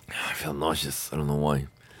 I feel nauseous. I don't know why.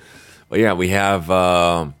 But yeah, we have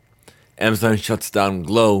Amazon shuts down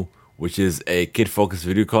Glow, which is a kid-focused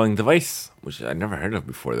video calling device, which I never heard of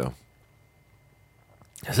before, though.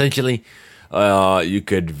 Essentially, you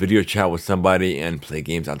could video chat with somebody and play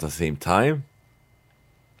games at the same time.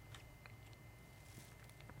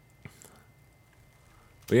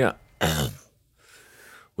 But yeah,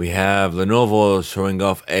 we have Lenovo showing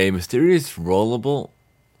off a mysterious rollable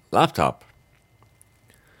laptop.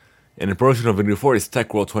 In a promotional video for its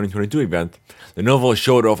Tech World 2022 event, Lenovo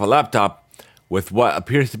showed off a laptop with what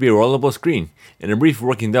appears to be a rollable screen. In a brief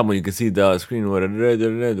working demo, you can see the screen.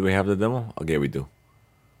 Do we have the demo? Okay, we do.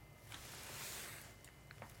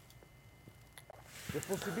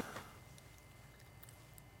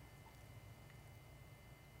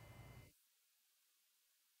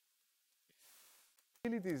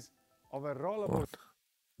 Possibilities of a rollable.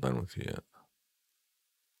 Done with you yet.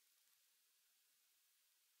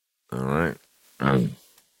 All right. I'm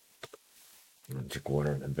gonna check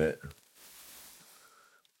water in a bit.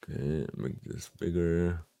 Okay, make this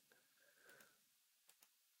bigger.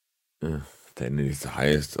 1080 is the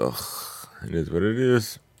highest. Ugh, it is what it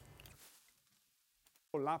is.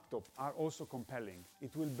 Laptop are also compelling.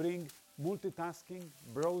 It will bring multitasking,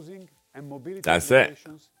 browsing, and mobility That's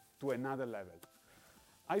applications to another level.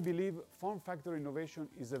 I believe form factor innovation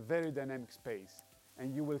is a very dynamic space,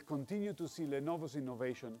 and you will continue to see Lenovo's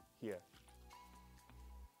innovation here.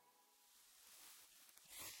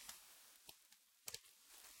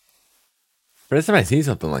 First time I see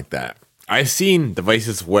something like that. I've seen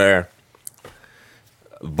devices where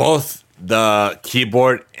both the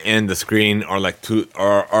keyboard and the screen are like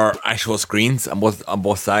are actual screens on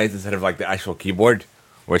both sides instead of like the actual keyboard,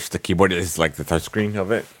 which the keyboard is like the touch screen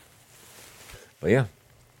of it. But yeah,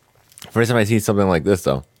 first time I see something like this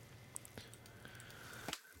though.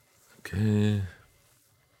 Okay,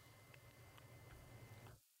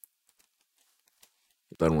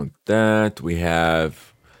 done with that. We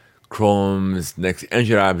have Chrome's next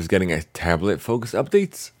Android app is getting a tablet focused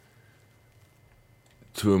updates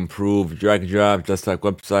to improve drag and drop desktop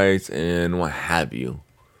websites and what have you.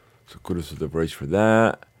 So kudos to The Verge for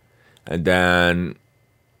that. And then,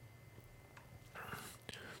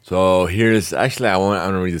 so here's actually I want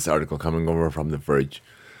to read this article coming over from The Verge.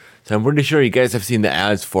 So I'm pretty sure you guys have seen the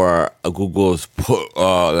ads for Google's push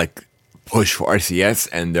for RCS,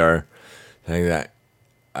 and they're saying that.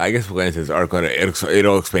 I guess we'll get into this article.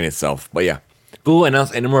 It'll explain itself. But yeah, Google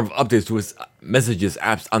announced a number of updates to its Messages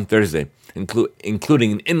apps on Thursday,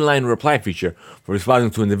 including an inline reply feature for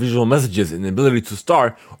responding to individual messages and the ability to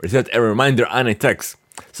star or set a reminder on a text.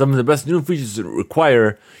 Some of the best new features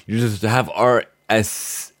require users to have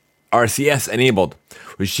RCS enabled,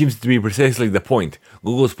 which seems to be precisely the point.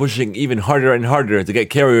 Google is pushing even harder and harder to get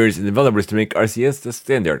carriers and developers to make RCS the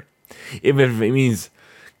standard, even if it means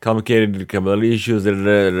complicated capability issues.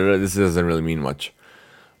 This doesn't really mean much.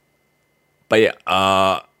 But yeah,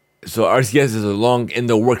 so RCS is a long in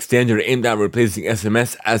the work standard aimed at replacing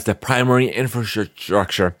SMS as the primary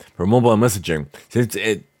infrastructure for mobile messaging, since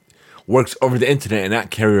it works over the internet and not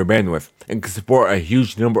carrier bandwidth, and can support a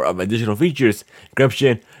huge number of additional features,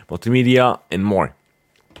 encryption, multimedia, and more.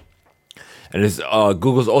 And it's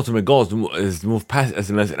Google's ultimate goal is to move past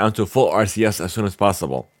SMS and onto full RCS as soon as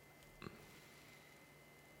possible.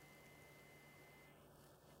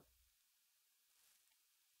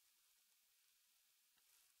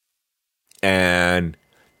 And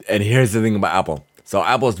here's the thing about Apple. So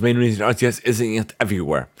Apple's main reason RCS isn't yet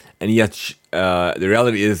everywhere, and yet the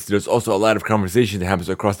reality is there's also a lot of conversation that happens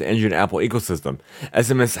across the Android and Apple ecosystem.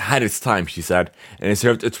 SMS had its time, she said, and it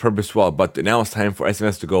served its purpose well, but now it's time for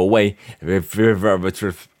SMS to go away in favor of its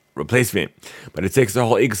replacement. But it takes the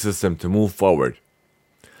whole ecosystem to move forward.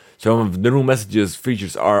 Some of the new messages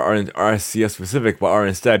features aren't RCS specific, but are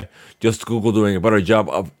instead just Google doing a better job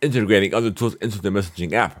of integrating other tools into the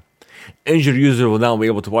messaging app. Android users will now be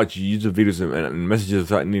able to watch YouTube videos and messages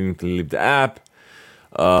without needing to leave the app,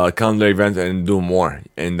 calendar events, and do more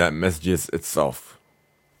in that messages itself.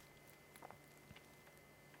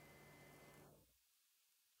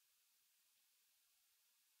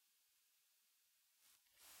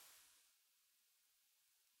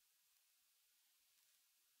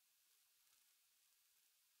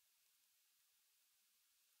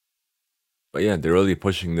 But yeah, they're really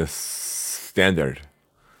pushing this standard.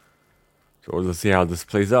 So let's see how this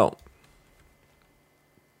plays out.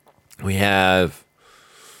 We have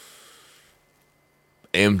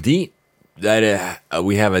AMD that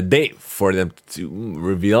we have a date for them to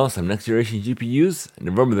reveal some next generation GPUs,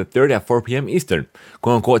 November the 3rd at 4 p.m. Eastern.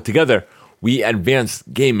 Quote unquote, together we advance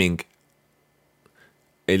gaming,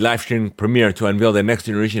 a live stream premiere to unveil the next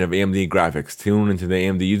generation of AMD graphics. Tune into the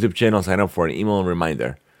AMD YouTube channel, sign up for an email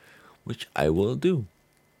reminder, which I will do.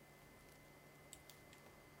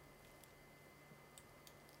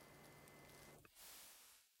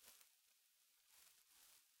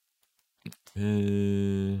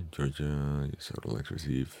 Georgia, yes, I would like to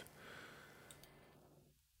receive.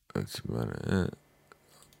 That's about it.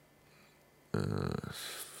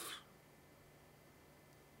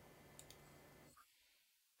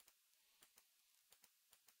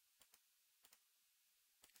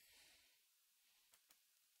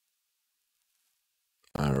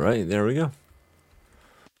 All right, there we go.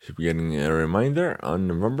 Should be getting a reminder on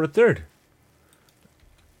November 3rd.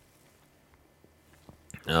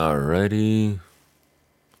 Alrighty.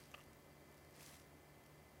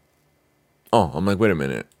 Oh, I'm like, wait a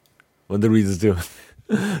minute. What did we just do?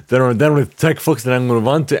 Then we're done with tech, folks, and I'm going to move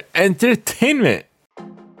on to entertainment.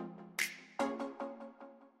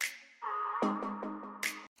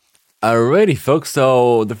 Alrighty, folks.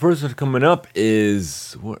 So the first one coming up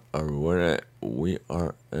is we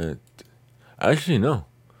are at. Actually, no.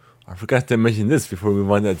 I forgot to mention this before we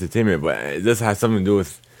move on to entertainment, but this has something to do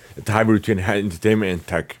with the hybrid between entertainment and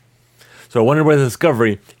tech. So Warner Bros.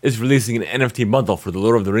 Discovery is releasing an NFT bundle for The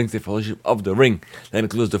Lord of the Rings: The Fellowship of the Ring that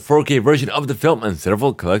includes the 4K version of the film and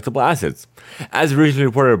several collectible assets. As originally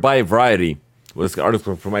reported by Variety, with an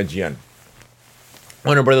article from IGN,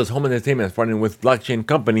 Warner Bros. Home Entertainment is partnering with blockchain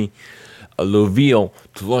company Louvio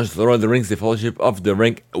to launch The Lord of the Rings: The Fellowship of the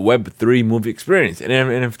Ring Web3 movie experience, an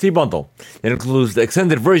NFT bundle that includes the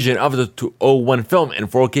extended version of the 201 film in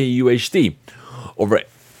 4K UHD. Over 8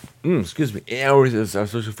 hours of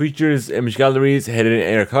social features, image galleries, hidden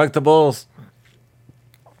air collectibles.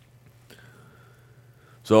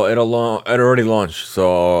 So it already launched.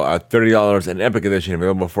 So at $30, an Epic Edition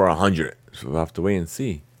available for $100. So we'll have to wait and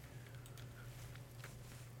see.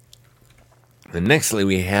 And nextly,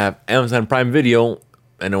 we have Amazon Prime Video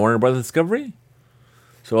and Warner Bros. Discovery.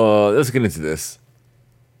 So let's get into this.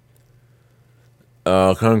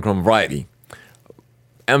 Coming from Variety.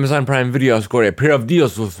 Amazon Prime Video has scored a pair of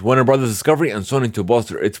deals with Warner Bros. Discovery and Sony to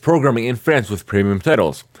bolster its programming in France with premium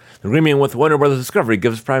titles. The agreement with Warner Bros. Discovery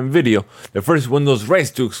gives Prime Video the first Windows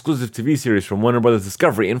rights to exclusive TV series from Warner Bros.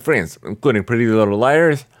 Discovery in France, including Pretty Little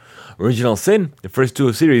Liars, Original Sin, the first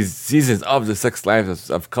two seasons of The Sex Lives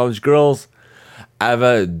of College Girls,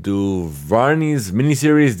 Ava DuVernay's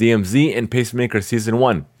miniseries DMZ, and Pacemaker Season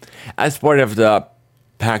 1. As part of the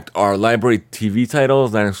Packed Our Library TV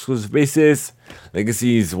titles on an exclusive basis,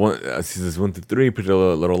 Legacies Seasons 1 to 3, Pretty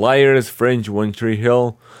Little Liars, Fringe, One Tree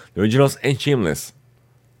Hill, The Originals, and Shameless.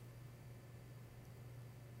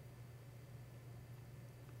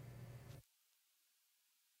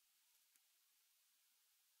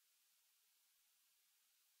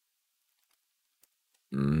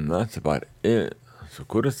 That's about it. So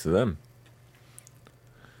kudos to them.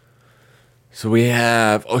 So we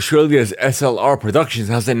have Australia's SLR Productions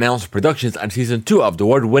has announced productions on season 2 of the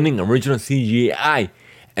award-winning original CGI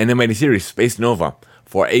animated series Space Nova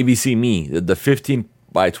for ABC Me. The 15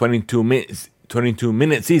 by 22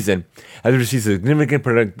 minute season has received significant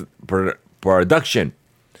production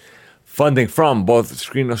funding from both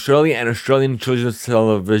Screen Australia and Australian Children's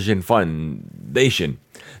Television Foundation,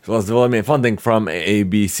 as well as development funding from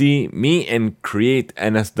ABC Me and Create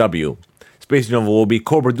NSW. Space Nova will be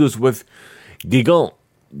co-produced with Giggle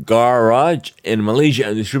Garage in Malaysia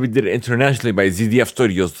and distributed internationally by ZDF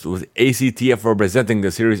Studios, with ACTF representing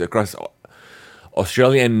the series across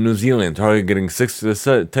Australia and New Zealand, targeting 6 to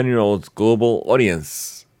 10-year-olds global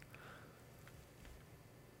audience.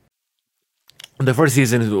 The first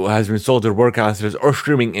season has been sold to broadcasters or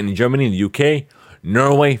streaming in Germany, the UK,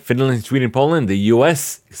 Norway, Finland, Sweden, Poland, the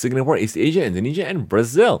US, Singapore, East Asia, Indonesia, and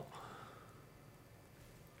Brazil.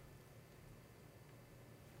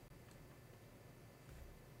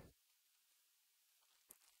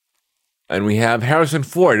 And we have Harrison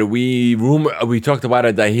Ford. We talked about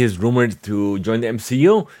it that he is rumored to join the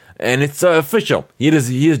MCU, and it's official. He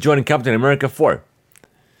is joining Captain America 4,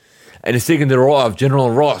 and he's taking the role of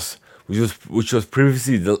General Ross, which was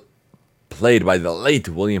previously played by the late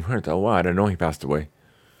William Hurt. Oh wow, I don't know he passed away.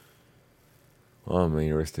 Oh, may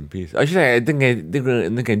he rest in peace. Actually, I think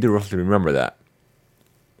I do roughly remember that.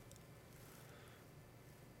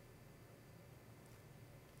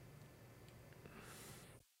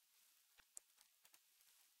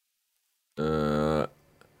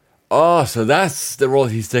 Oh, so that's the role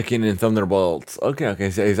he's taking in Thunderbolts. Okay.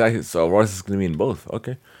 So Ross is going to be in both.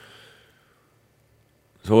 Okay.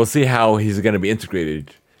 So we'll see how he's going to be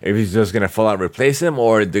integrated. If he's just going to full out replace him,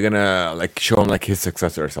 or they're going to like show him like his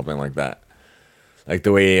successor or something like that, like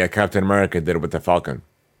the way Captain America did with the Falcon.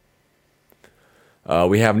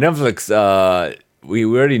 We have Netflix. We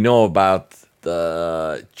already know about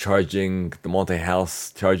the charging, the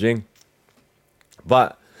multi-house charging,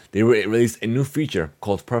 but they released a new feature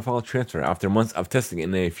called Profile Transfer after months of testing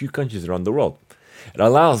in a few countries around the world. It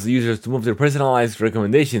allows users to move their personalized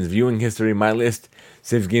recommendations, viewing history, my list,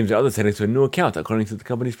 saves games, or other settings to a new account, according to the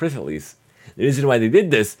company's press release. The reason why they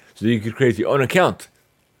did this, so you could create your own account.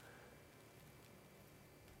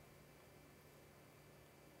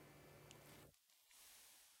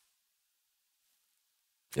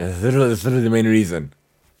 Yeah, that's literally the main reason.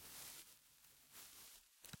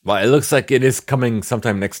 But it looks like it is coming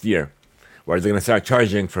sometime next year, where they're gonna start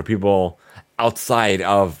charging for people outside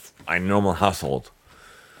of a normal household.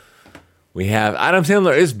 We have Adam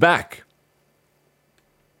Sandler is back.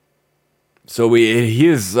 So he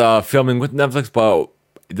is filming with Netflix, but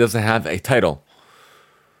it doesn't have a title.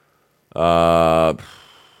 Because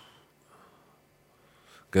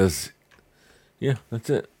yeah, that's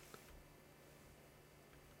it.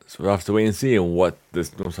 So we'll have to wait and see what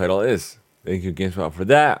this new title is. Thank you, GameSpot, for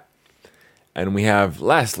that. And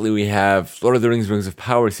lastly, we have Lord of the Rings of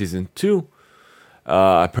Power Season 2.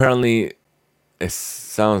 Apparently, it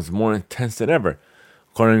sounds more intense than ever.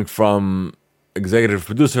 According from executive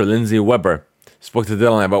producer Lindsay Weber, spoke to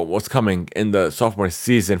Dylan about what's coming in the sophomore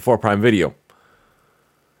season for Prime Video.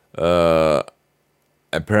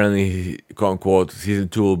 Apparently, quote unquote, season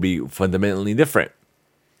 2 will be fundamentally different.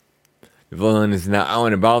 The villain is now out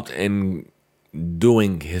and about and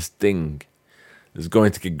doing his thing. It's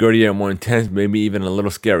going to get grittier, more intense, maybe even a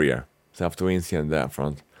little scarier. So I have to wait and see on that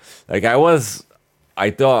front. Like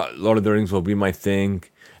I thought Lord of the Rings will be my thing.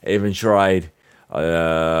 I even tried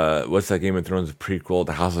what's that Game of Thrones prequel,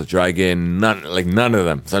 The House of Dragon? None of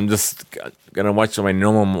them. So I'm just gonna watch my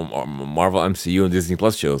normal Marvel MCU and Disney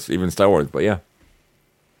Plus shows, even Star Wars. But yeah.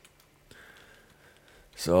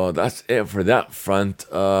 So that's it for that front.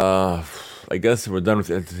 I guess we're done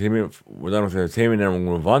with entertainment. We're done with entertainment, and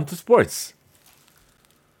we'll move on to sports.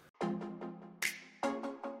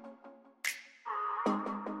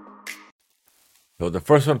 So the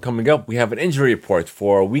first one coming up, we have an injury report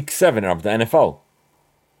for Week 7 of the NFL.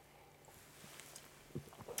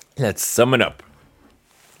 Let's sum it up.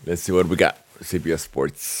 Let's see what we got. CBS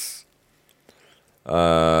Sports.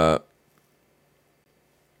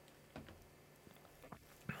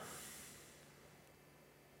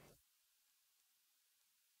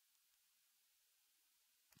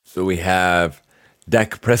 So we have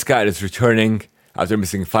Dak Prescott is returning after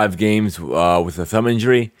missing 5 games with a thumb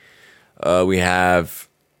injury. We have...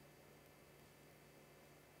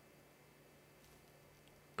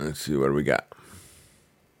 Let's see what we got.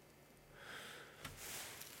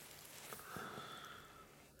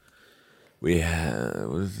 We have...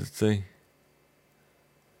 What does it say?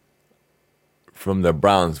 From the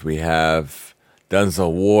Browns, we have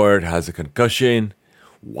Denzel Ward has a concussion.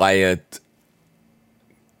 Wyatt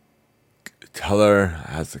Teller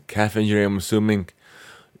has a calf injury, I'm assuming.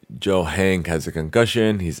 Joe Hank has a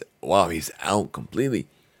concussion. He's out completely.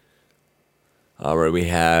 All right, we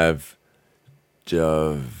have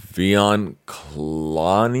Javion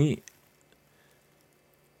Clowney.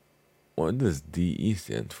 What does DE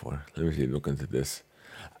stand for? Let me see. Look into this.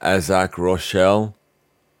 Isaac Rochelle.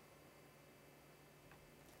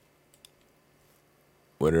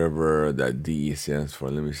 Whatever that DE stands for.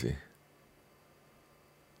 Let me see.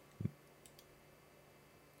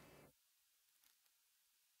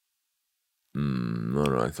 No,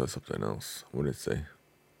 I saw something else. What did it say?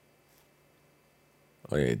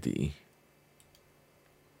 Oh yeah, DE.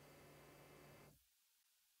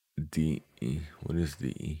 DE. What is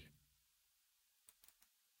DE?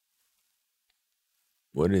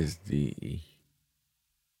 What is DE?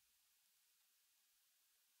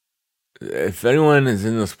 If anyone is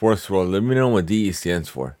in the sports world, let me know what DE stands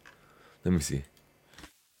for. Let me see.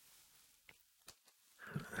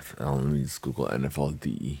 Let me just Google NFL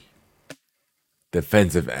DE.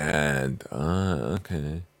 Defensive end.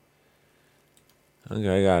 Okay. Okay,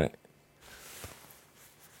 I got it.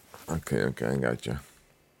 Okay, I got you.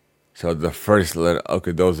 So the first letter.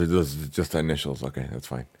 Okay, those are just the initials. Okay, that's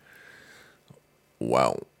fine.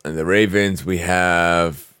 Wow. And the Ravens, we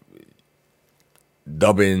have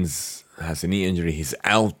Dobbins has a knee injury. He's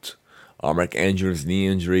out. Mark Andrews knee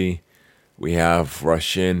injury. We have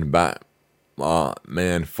Russian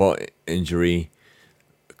man foot injury.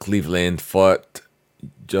 Cleveland foot.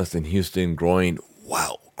 Justin Houston groin.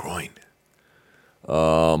 Wow, groin.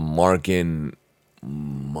 Markin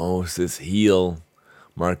Moses heel.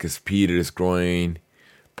 Marcus Peters groin.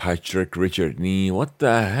 Patrick Richard knee. What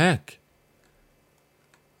the heck?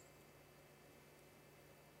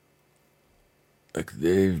 Like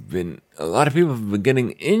a lot of people have been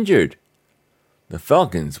getting injured. The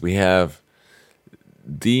Falcons, we have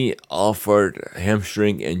D. Alford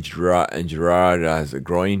hamstring and Gerard has a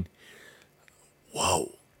groin. Wow,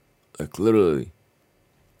 like literally,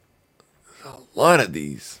 there's a lot of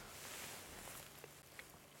these.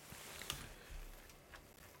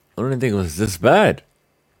 I don't think it was this bad.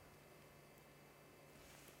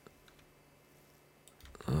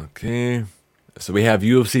 Okay, so we have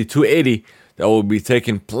UFC 280 that will be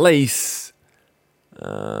taking place.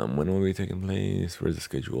 When will it be taking place? Where's the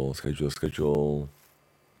schedule? Schedule.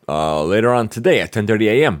 Later on today at 10:30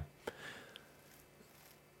 a.m.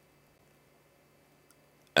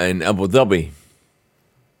 in Abu Dhabi.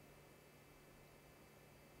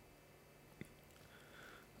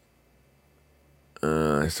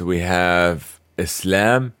 So we have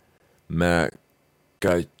Islam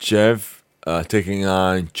Makhachev taking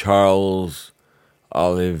on Charles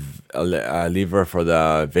Oliver for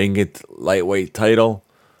the Vangit lightweight title.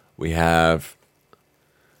 We have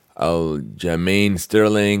Jermaine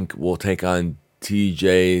Sterling will take on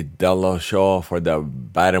TJ Dillashaw for the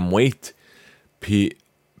bantamweight.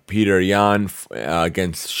 Peter Yan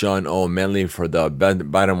against Sean O'Malley for the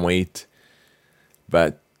bantamweight.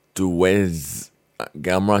 Batuez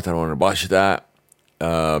Gamrat, I don't want to botch that.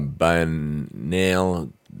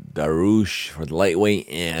 Banel Darush for the lightweight,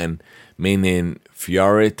 and Mainin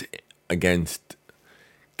Fiorit against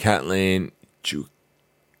Katlin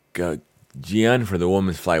Chukagian for the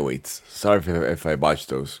women's flyweights. Sorry if I botched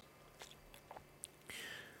those.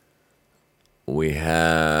 We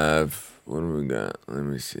have, what do we got? Let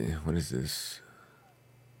me see. What is this?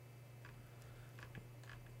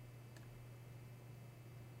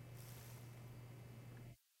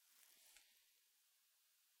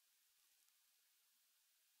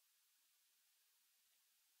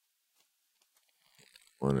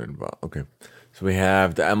 Okay, so we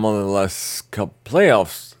have the MLS Cup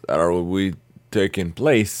playoffs that will be taking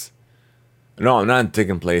place. No, not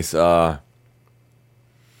taking place. The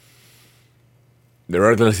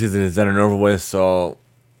regular season is done and over with, so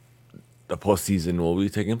the postseason will be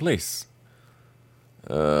taking place.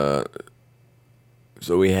 So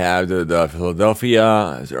we have the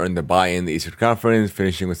Philadelphia has earned the bye in the Eastern Conference,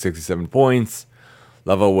 finishing with 67 points,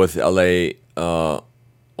 level with LA.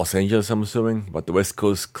 Los Angeles, I'm assuming, but the West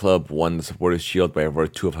Coast club won the Supporters' Shield by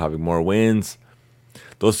virtue of having more wins.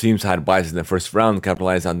 Those teams had byes in the first round,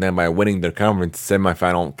 capitalized on them by winning their conference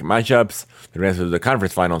semifinal matchups. The rest of the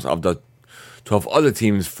conference finals of the 12 other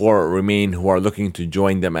teams, 4 remain who are looking to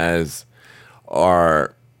join them as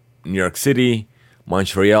are New York City,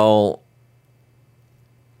 Montreal,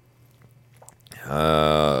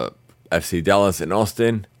 FC Dallas, and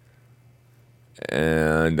Austin.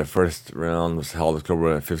 And the first round was held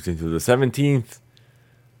October 15th to the 17th.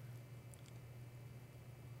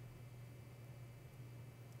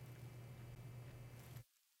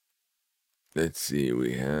 Let's see,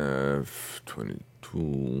 we have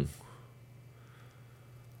 22.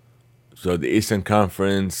 So the Eastern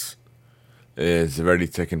Conference is already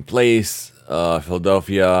taken place.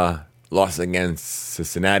 Philadelphia lost against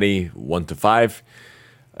Cincinnati 1-5.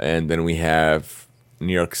 And then we have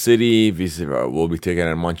New York City will be taking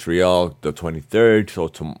on Montreal the 23rd, so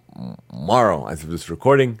tomorrow as of this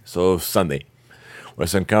recording, so Sunday.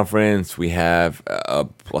 Western Conference, we have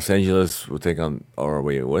Los Angeles will take on, or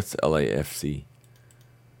wait, what's LAFC?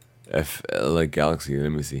 LA Galaxy,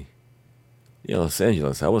 let me see. Yeah, Los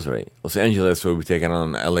Angeles. I was right. Los Angeles will be taking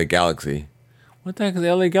on LA Galaxy. What the heck is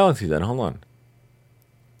the LA Galaxy then? Hold on.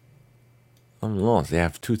 I'm lost. They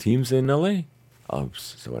have two teams in LA? Oh,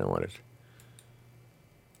 that's what I wanted.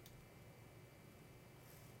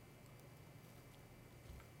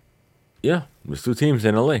 Yeah, there's two teams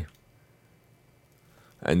in LA.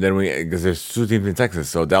 And then because there's two teams in Texas,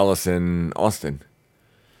 so Dallas and Austin.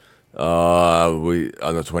 We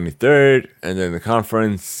on the 23rd, and then the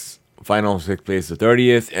conference finals take place the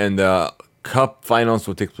 30th, and the cup finals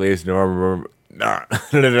will take place November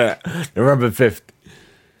 5th.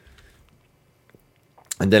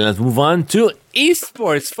 And then let's move on to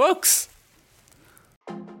esports, folks.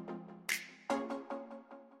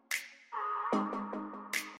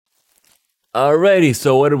 Alrighty,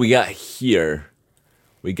 so what do we got here?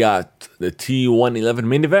 We got the T111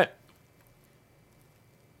 main event.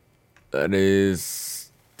 That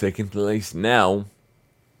is taking place now.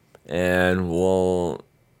 And will,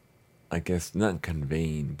 I guess, not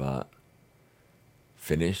convene, but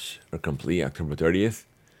finish or complete October 30th.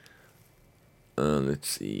 Let's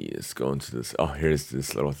see. Let's go into this. Oh, here's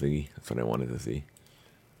this little thingy. That's what I wanted to see.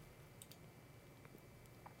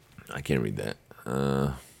 I can't read that.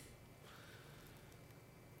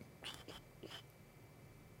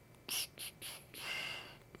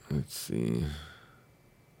 Let's see.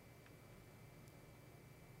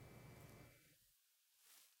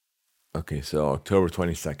 Okay, so October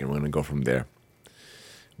 22nd, we're going to go from there.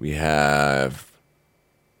 We have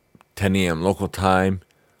 10 a.m. local time.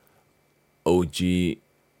 OG.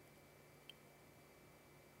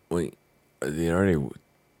 Wait, they already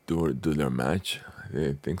do their match? I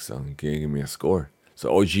didn't think so. Give me a score.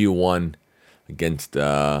 So OG won against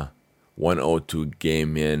 102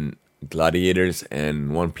 Game In Gladiators,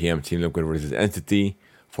 and 1 p.m. Team Liquid versus Entity.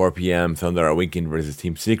 4 p.m. Thunder Awakened versus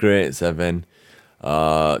Team Secret. 7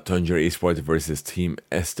 Tundra Esports versus Team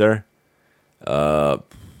Esther.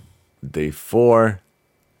 Day 4.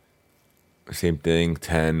 Same thing.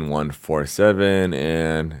 10, 1, 4, 7.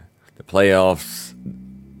 And the playoffs,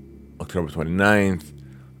 October 29th.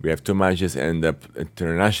 We have 2 matches, and the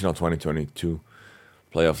International 2022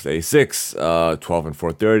 playoffs, day 6, 12 and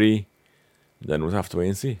 4:30. Then we'll have to wait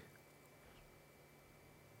and see.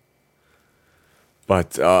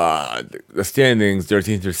 But the standings,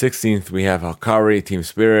 13th through 16th, we have Akari, Team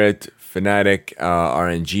Spirit, Fnatic,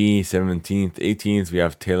 RNG. 17th, 18th, we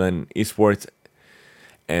have Talon Esports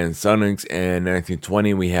and Sonics. And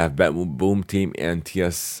 1920, we have Bet Boom Team and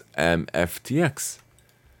TSM FTX.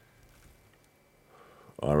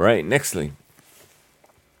 All right, nextly,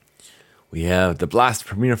 we have the Blast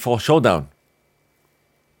Premier Fall Showdown.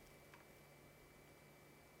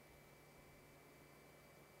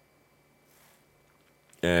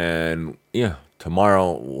 And yeah,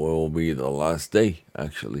 tomorrow will be the last day,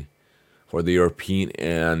 actually, for the European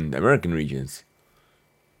and American regions.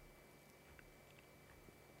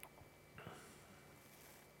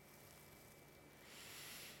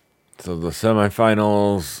 So the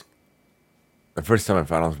semifinals, the first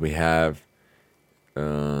semifinals we have,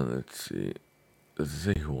 let's see, does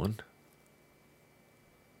it say who won?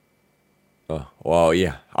 Oh, well,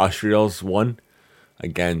 yeah, Austrials won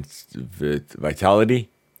against Vitality.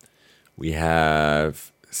 We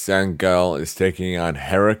have Sangel is taking on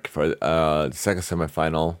Herrick for the second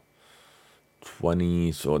semifinal.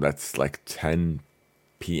 20, so that's like 10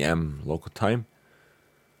 p.m. local time.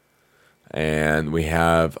 And we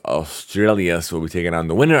have Australia, so we'll be taking on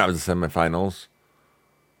the winner of the semifinals.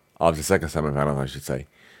 Of the second semifinal, I should say.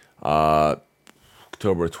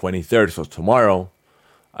 October 23rd, so tomorrow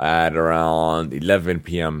at around 11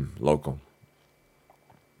 p.m. local.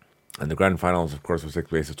 And the grand finals, of course, will take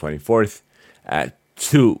place the 24th at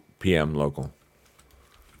 2 p.m. local.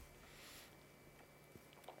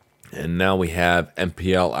 And now we have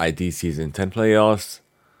MPL ID Season 10 playoffs.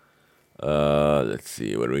 Let's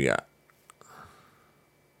see, what do we got?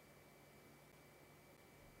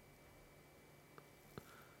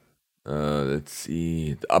 Let's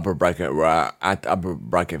see, the upper bracket. We're at the upper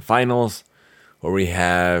bracket finals, where we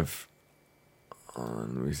have. Let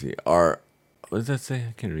me see. What does that say?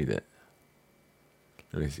 I can't read it.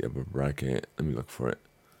 Let me see, upper bracket. Let me look for it.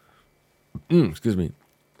 Excuse me.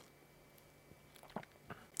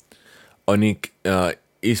 Onic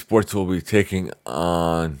Esports will be taking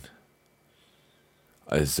on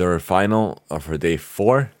Azure final for day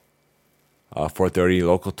 4, 4:30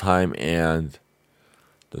 local time, and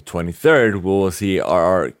the 23rd we will see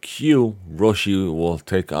RRQ Roshi will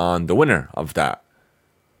take on the winner of that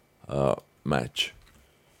match.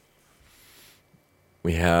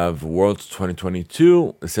 We have Worlds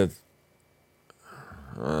 2022. It says,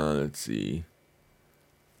 let's see.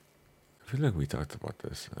 feel like we talked about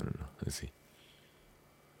this. I don't know. Let's see.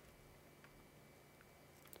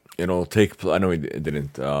 It'll take. I know we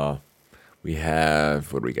didn't. We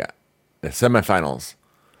have, what do we got? The semifinals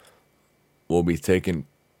will be taken.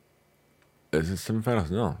 Is it semifinals?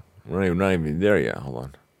 No, we're not even there yet. Hold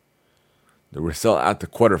on. We're still at the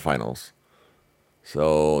quarterfinals.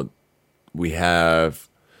 So we have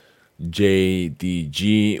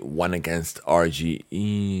JDG won against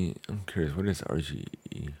RGE. I'm curious, what is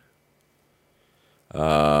RGE?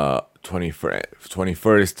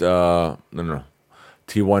 21st. No.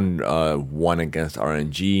 T1 won against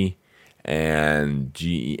RNG, and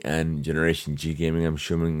GEN, Generation G Gaming, I'm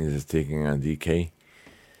assuming, is taking on DK.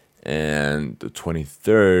 And the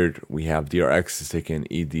 23rd, we have DRX is taking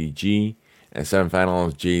EDG. And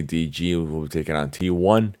semifinals, JDG will be taking on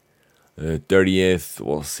T1. The 30th,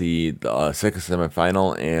 we'll see the second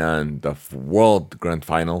semifinal and the World Grand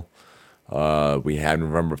Final. We have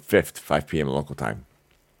November 5th, 5 p.m. local time.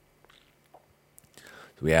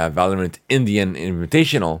 So we have Valorant Indian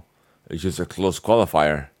Invitational, which is a close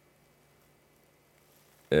qualifier.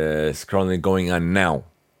 It's currently going on now.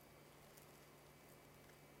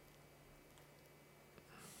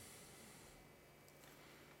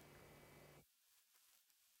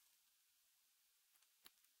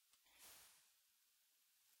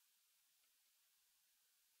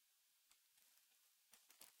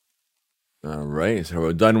 All right, so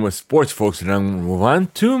we're done with sports, folks, and now we'll move on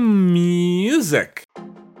to music.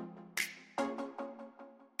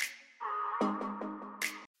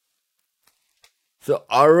 So,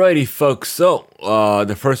 alrighty, folks. So,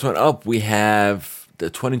 the first one up, we have the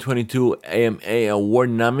 2022 AMA Award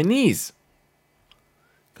nominees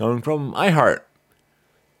coming from iHeart.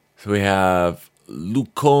 So, we have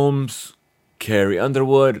Luke Combs, Carrie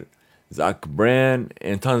Underwood, Zach Brand,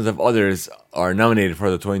 and tons of others are nominated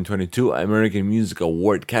for the 2022 American Music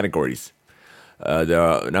Award categories.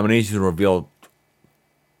 The nominations were revealed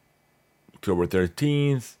October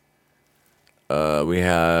 13th. We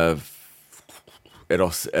have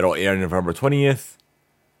it'll air November 20th.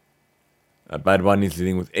 Bad Bunny's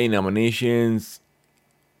leading with 8 nominations.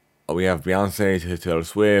 We have Beyonce, Taylor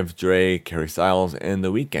Swift, Drake, Harry Styles, and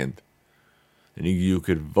The Weeknd. And you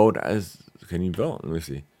could vote as. Can you vote? Let me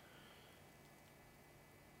see.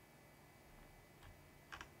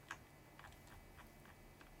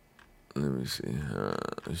 Let me see.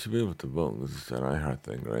 You should be able to vote. This is an iHeart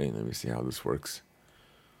thing, right? Let me see how this works.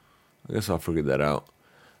 I guess I'll figure that out.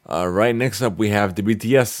 Right, next up we have the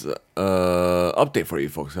BTS update for you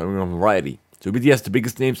folks. On Variety. So BTS, the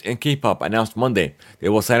biggest names in K-pop, announced Monday they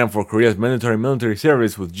will sign up for Korea's mandatory military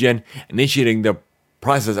service, with Jin initiating the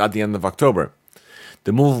process at the end of October.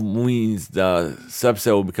 The move means the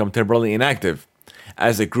subset will become temporarily inactive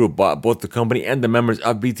as a group, but both the company and the members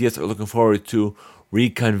of BTS are looking forward to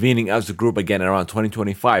reconvening as a group again around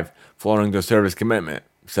 2025 following their service commitment,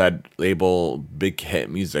 said label Big Hit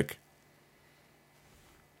Music.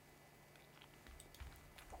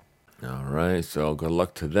 Alright, so good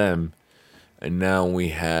luck to them. And now we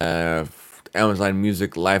have Amazon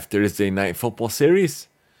Music Live Thursday Night Football Series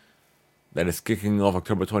that is kicking off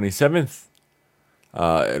October 27th.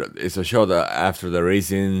 It's a show that after the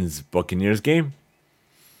Raisins Buccaneers game.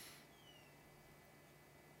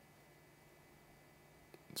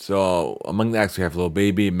 So among the acts we have Lil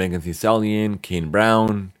Baby, Megan Thee Stallion, Kane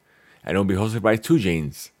Brown, and it will be hosted by 2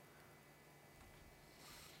 Chainz.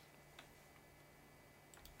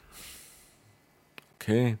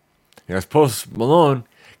 Okay. Here's Post Malone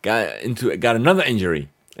got another injury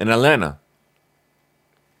in Atlanta.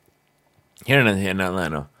 Here in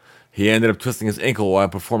Atlanta. He ended up twisting his ankle while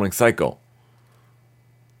performing Psycho.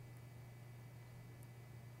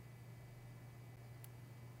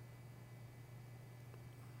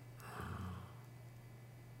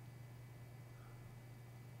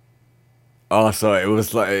 Oh, so it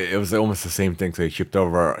was almost the same thing. So he tripped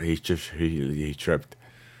over. He tripped.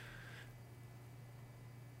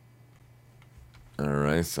 All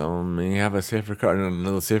right, so may have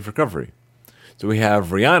another safe recovery. So we have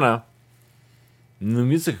Rihanna. New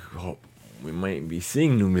music. Oh, we might be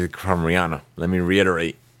seeing new music from Rihanna. Let me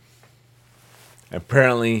reiterate.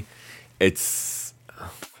 Apparently, it's,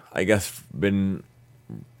 I guess, been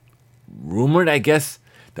rumored, that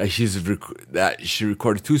she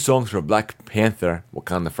recorded 2 songs for Black Panther: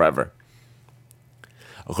 Wakanda Forever,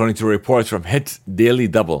 according to reports from Hits Daily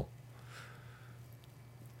Double.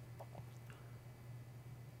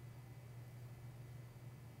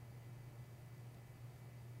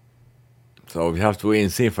 So we have to wait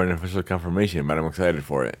and see for an official confirmation, but I'm excited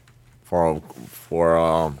for it, for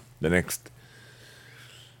the next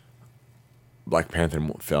Black Panther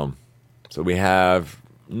film. So we have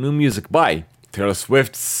new music by Taylor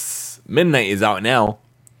Swift's Midnight is out now.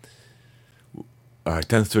 Her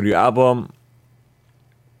 10th studio album.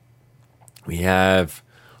 We have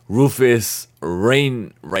Rufus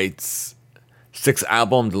Wainwright's 6th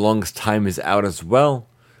album, The Longest Time, is out as well.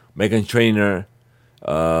 Meghan Trainor,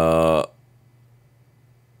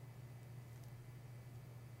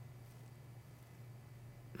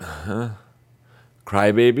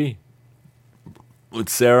 Crybaby with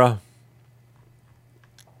Sarah.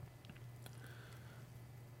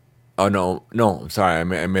 Oh no, I'm sorry, I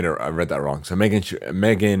read that wrong. So Meghan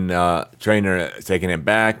Trainor is taking it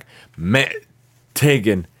back.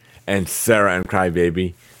 Tegan and Sarah and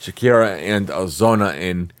Crybaby. Shakira and Ozona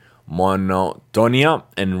in Monotonia,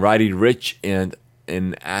 and Roddy Ricch and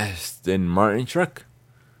in Aston Martin truck.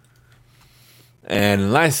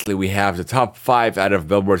 And lastly, we have the top 5 out of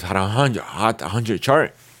Billboard's Hot 100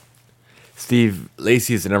 chart. Steve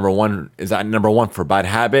Lacy is at number one for Bad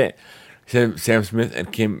Habit. Sam Smith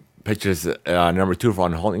and Kim Petras number 2 for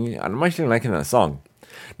Unholy. I'm actually liking that song.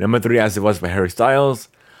 Number 3, As It Was by Harry Styles.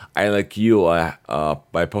 I Like You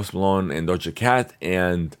by Post Malone and Doja Cat.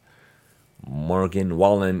 And Morgan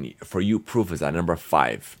Wallen For You Proof is at number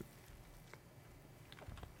 5.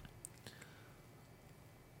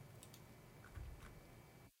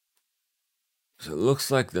 So it looks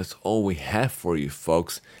like that's all we have for you,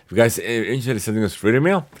 folks. If you guys are interested in sending us free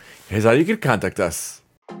email, here's how you can contact us.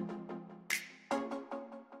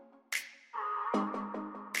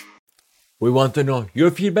 We want to know your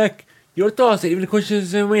feedback, your thoughts, and even the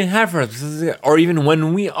questions that we have for us, or even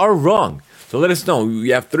when we are wrong. So let us know. We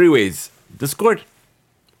have 3 ways: Discord,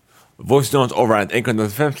 voice notes over at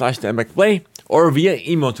anchor.fm/thempicplay, or via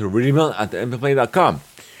email to reademail@thempicplay.com.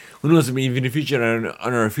 Who knows, maybe even in the future,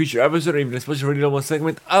 on our future episode, or even a special radio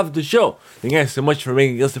segment of the show. Thank you guys so much for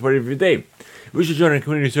making us a part of your day. If you should join our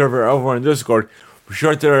community server over on Discord, be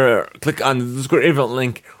sure to click on the Discord invite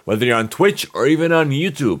link, whether you're on Twitch or even on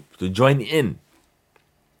YouTube, to join in.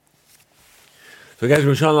 So guys,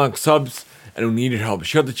 we're trying to unlock subs, and we need your help.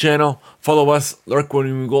 Share the channel, follow us, lurk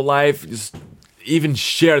when we go live, just even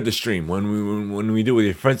share the stream when we do it with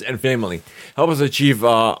your friends and family. Help us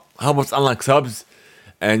unlock subs.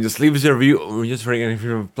 And just leave us a review. We're just for any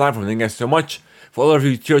platform. Thank you guys so much for all of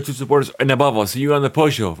you tier 2 supporters and above. I'll see you on the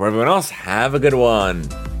post show. For everyone else, have a good one.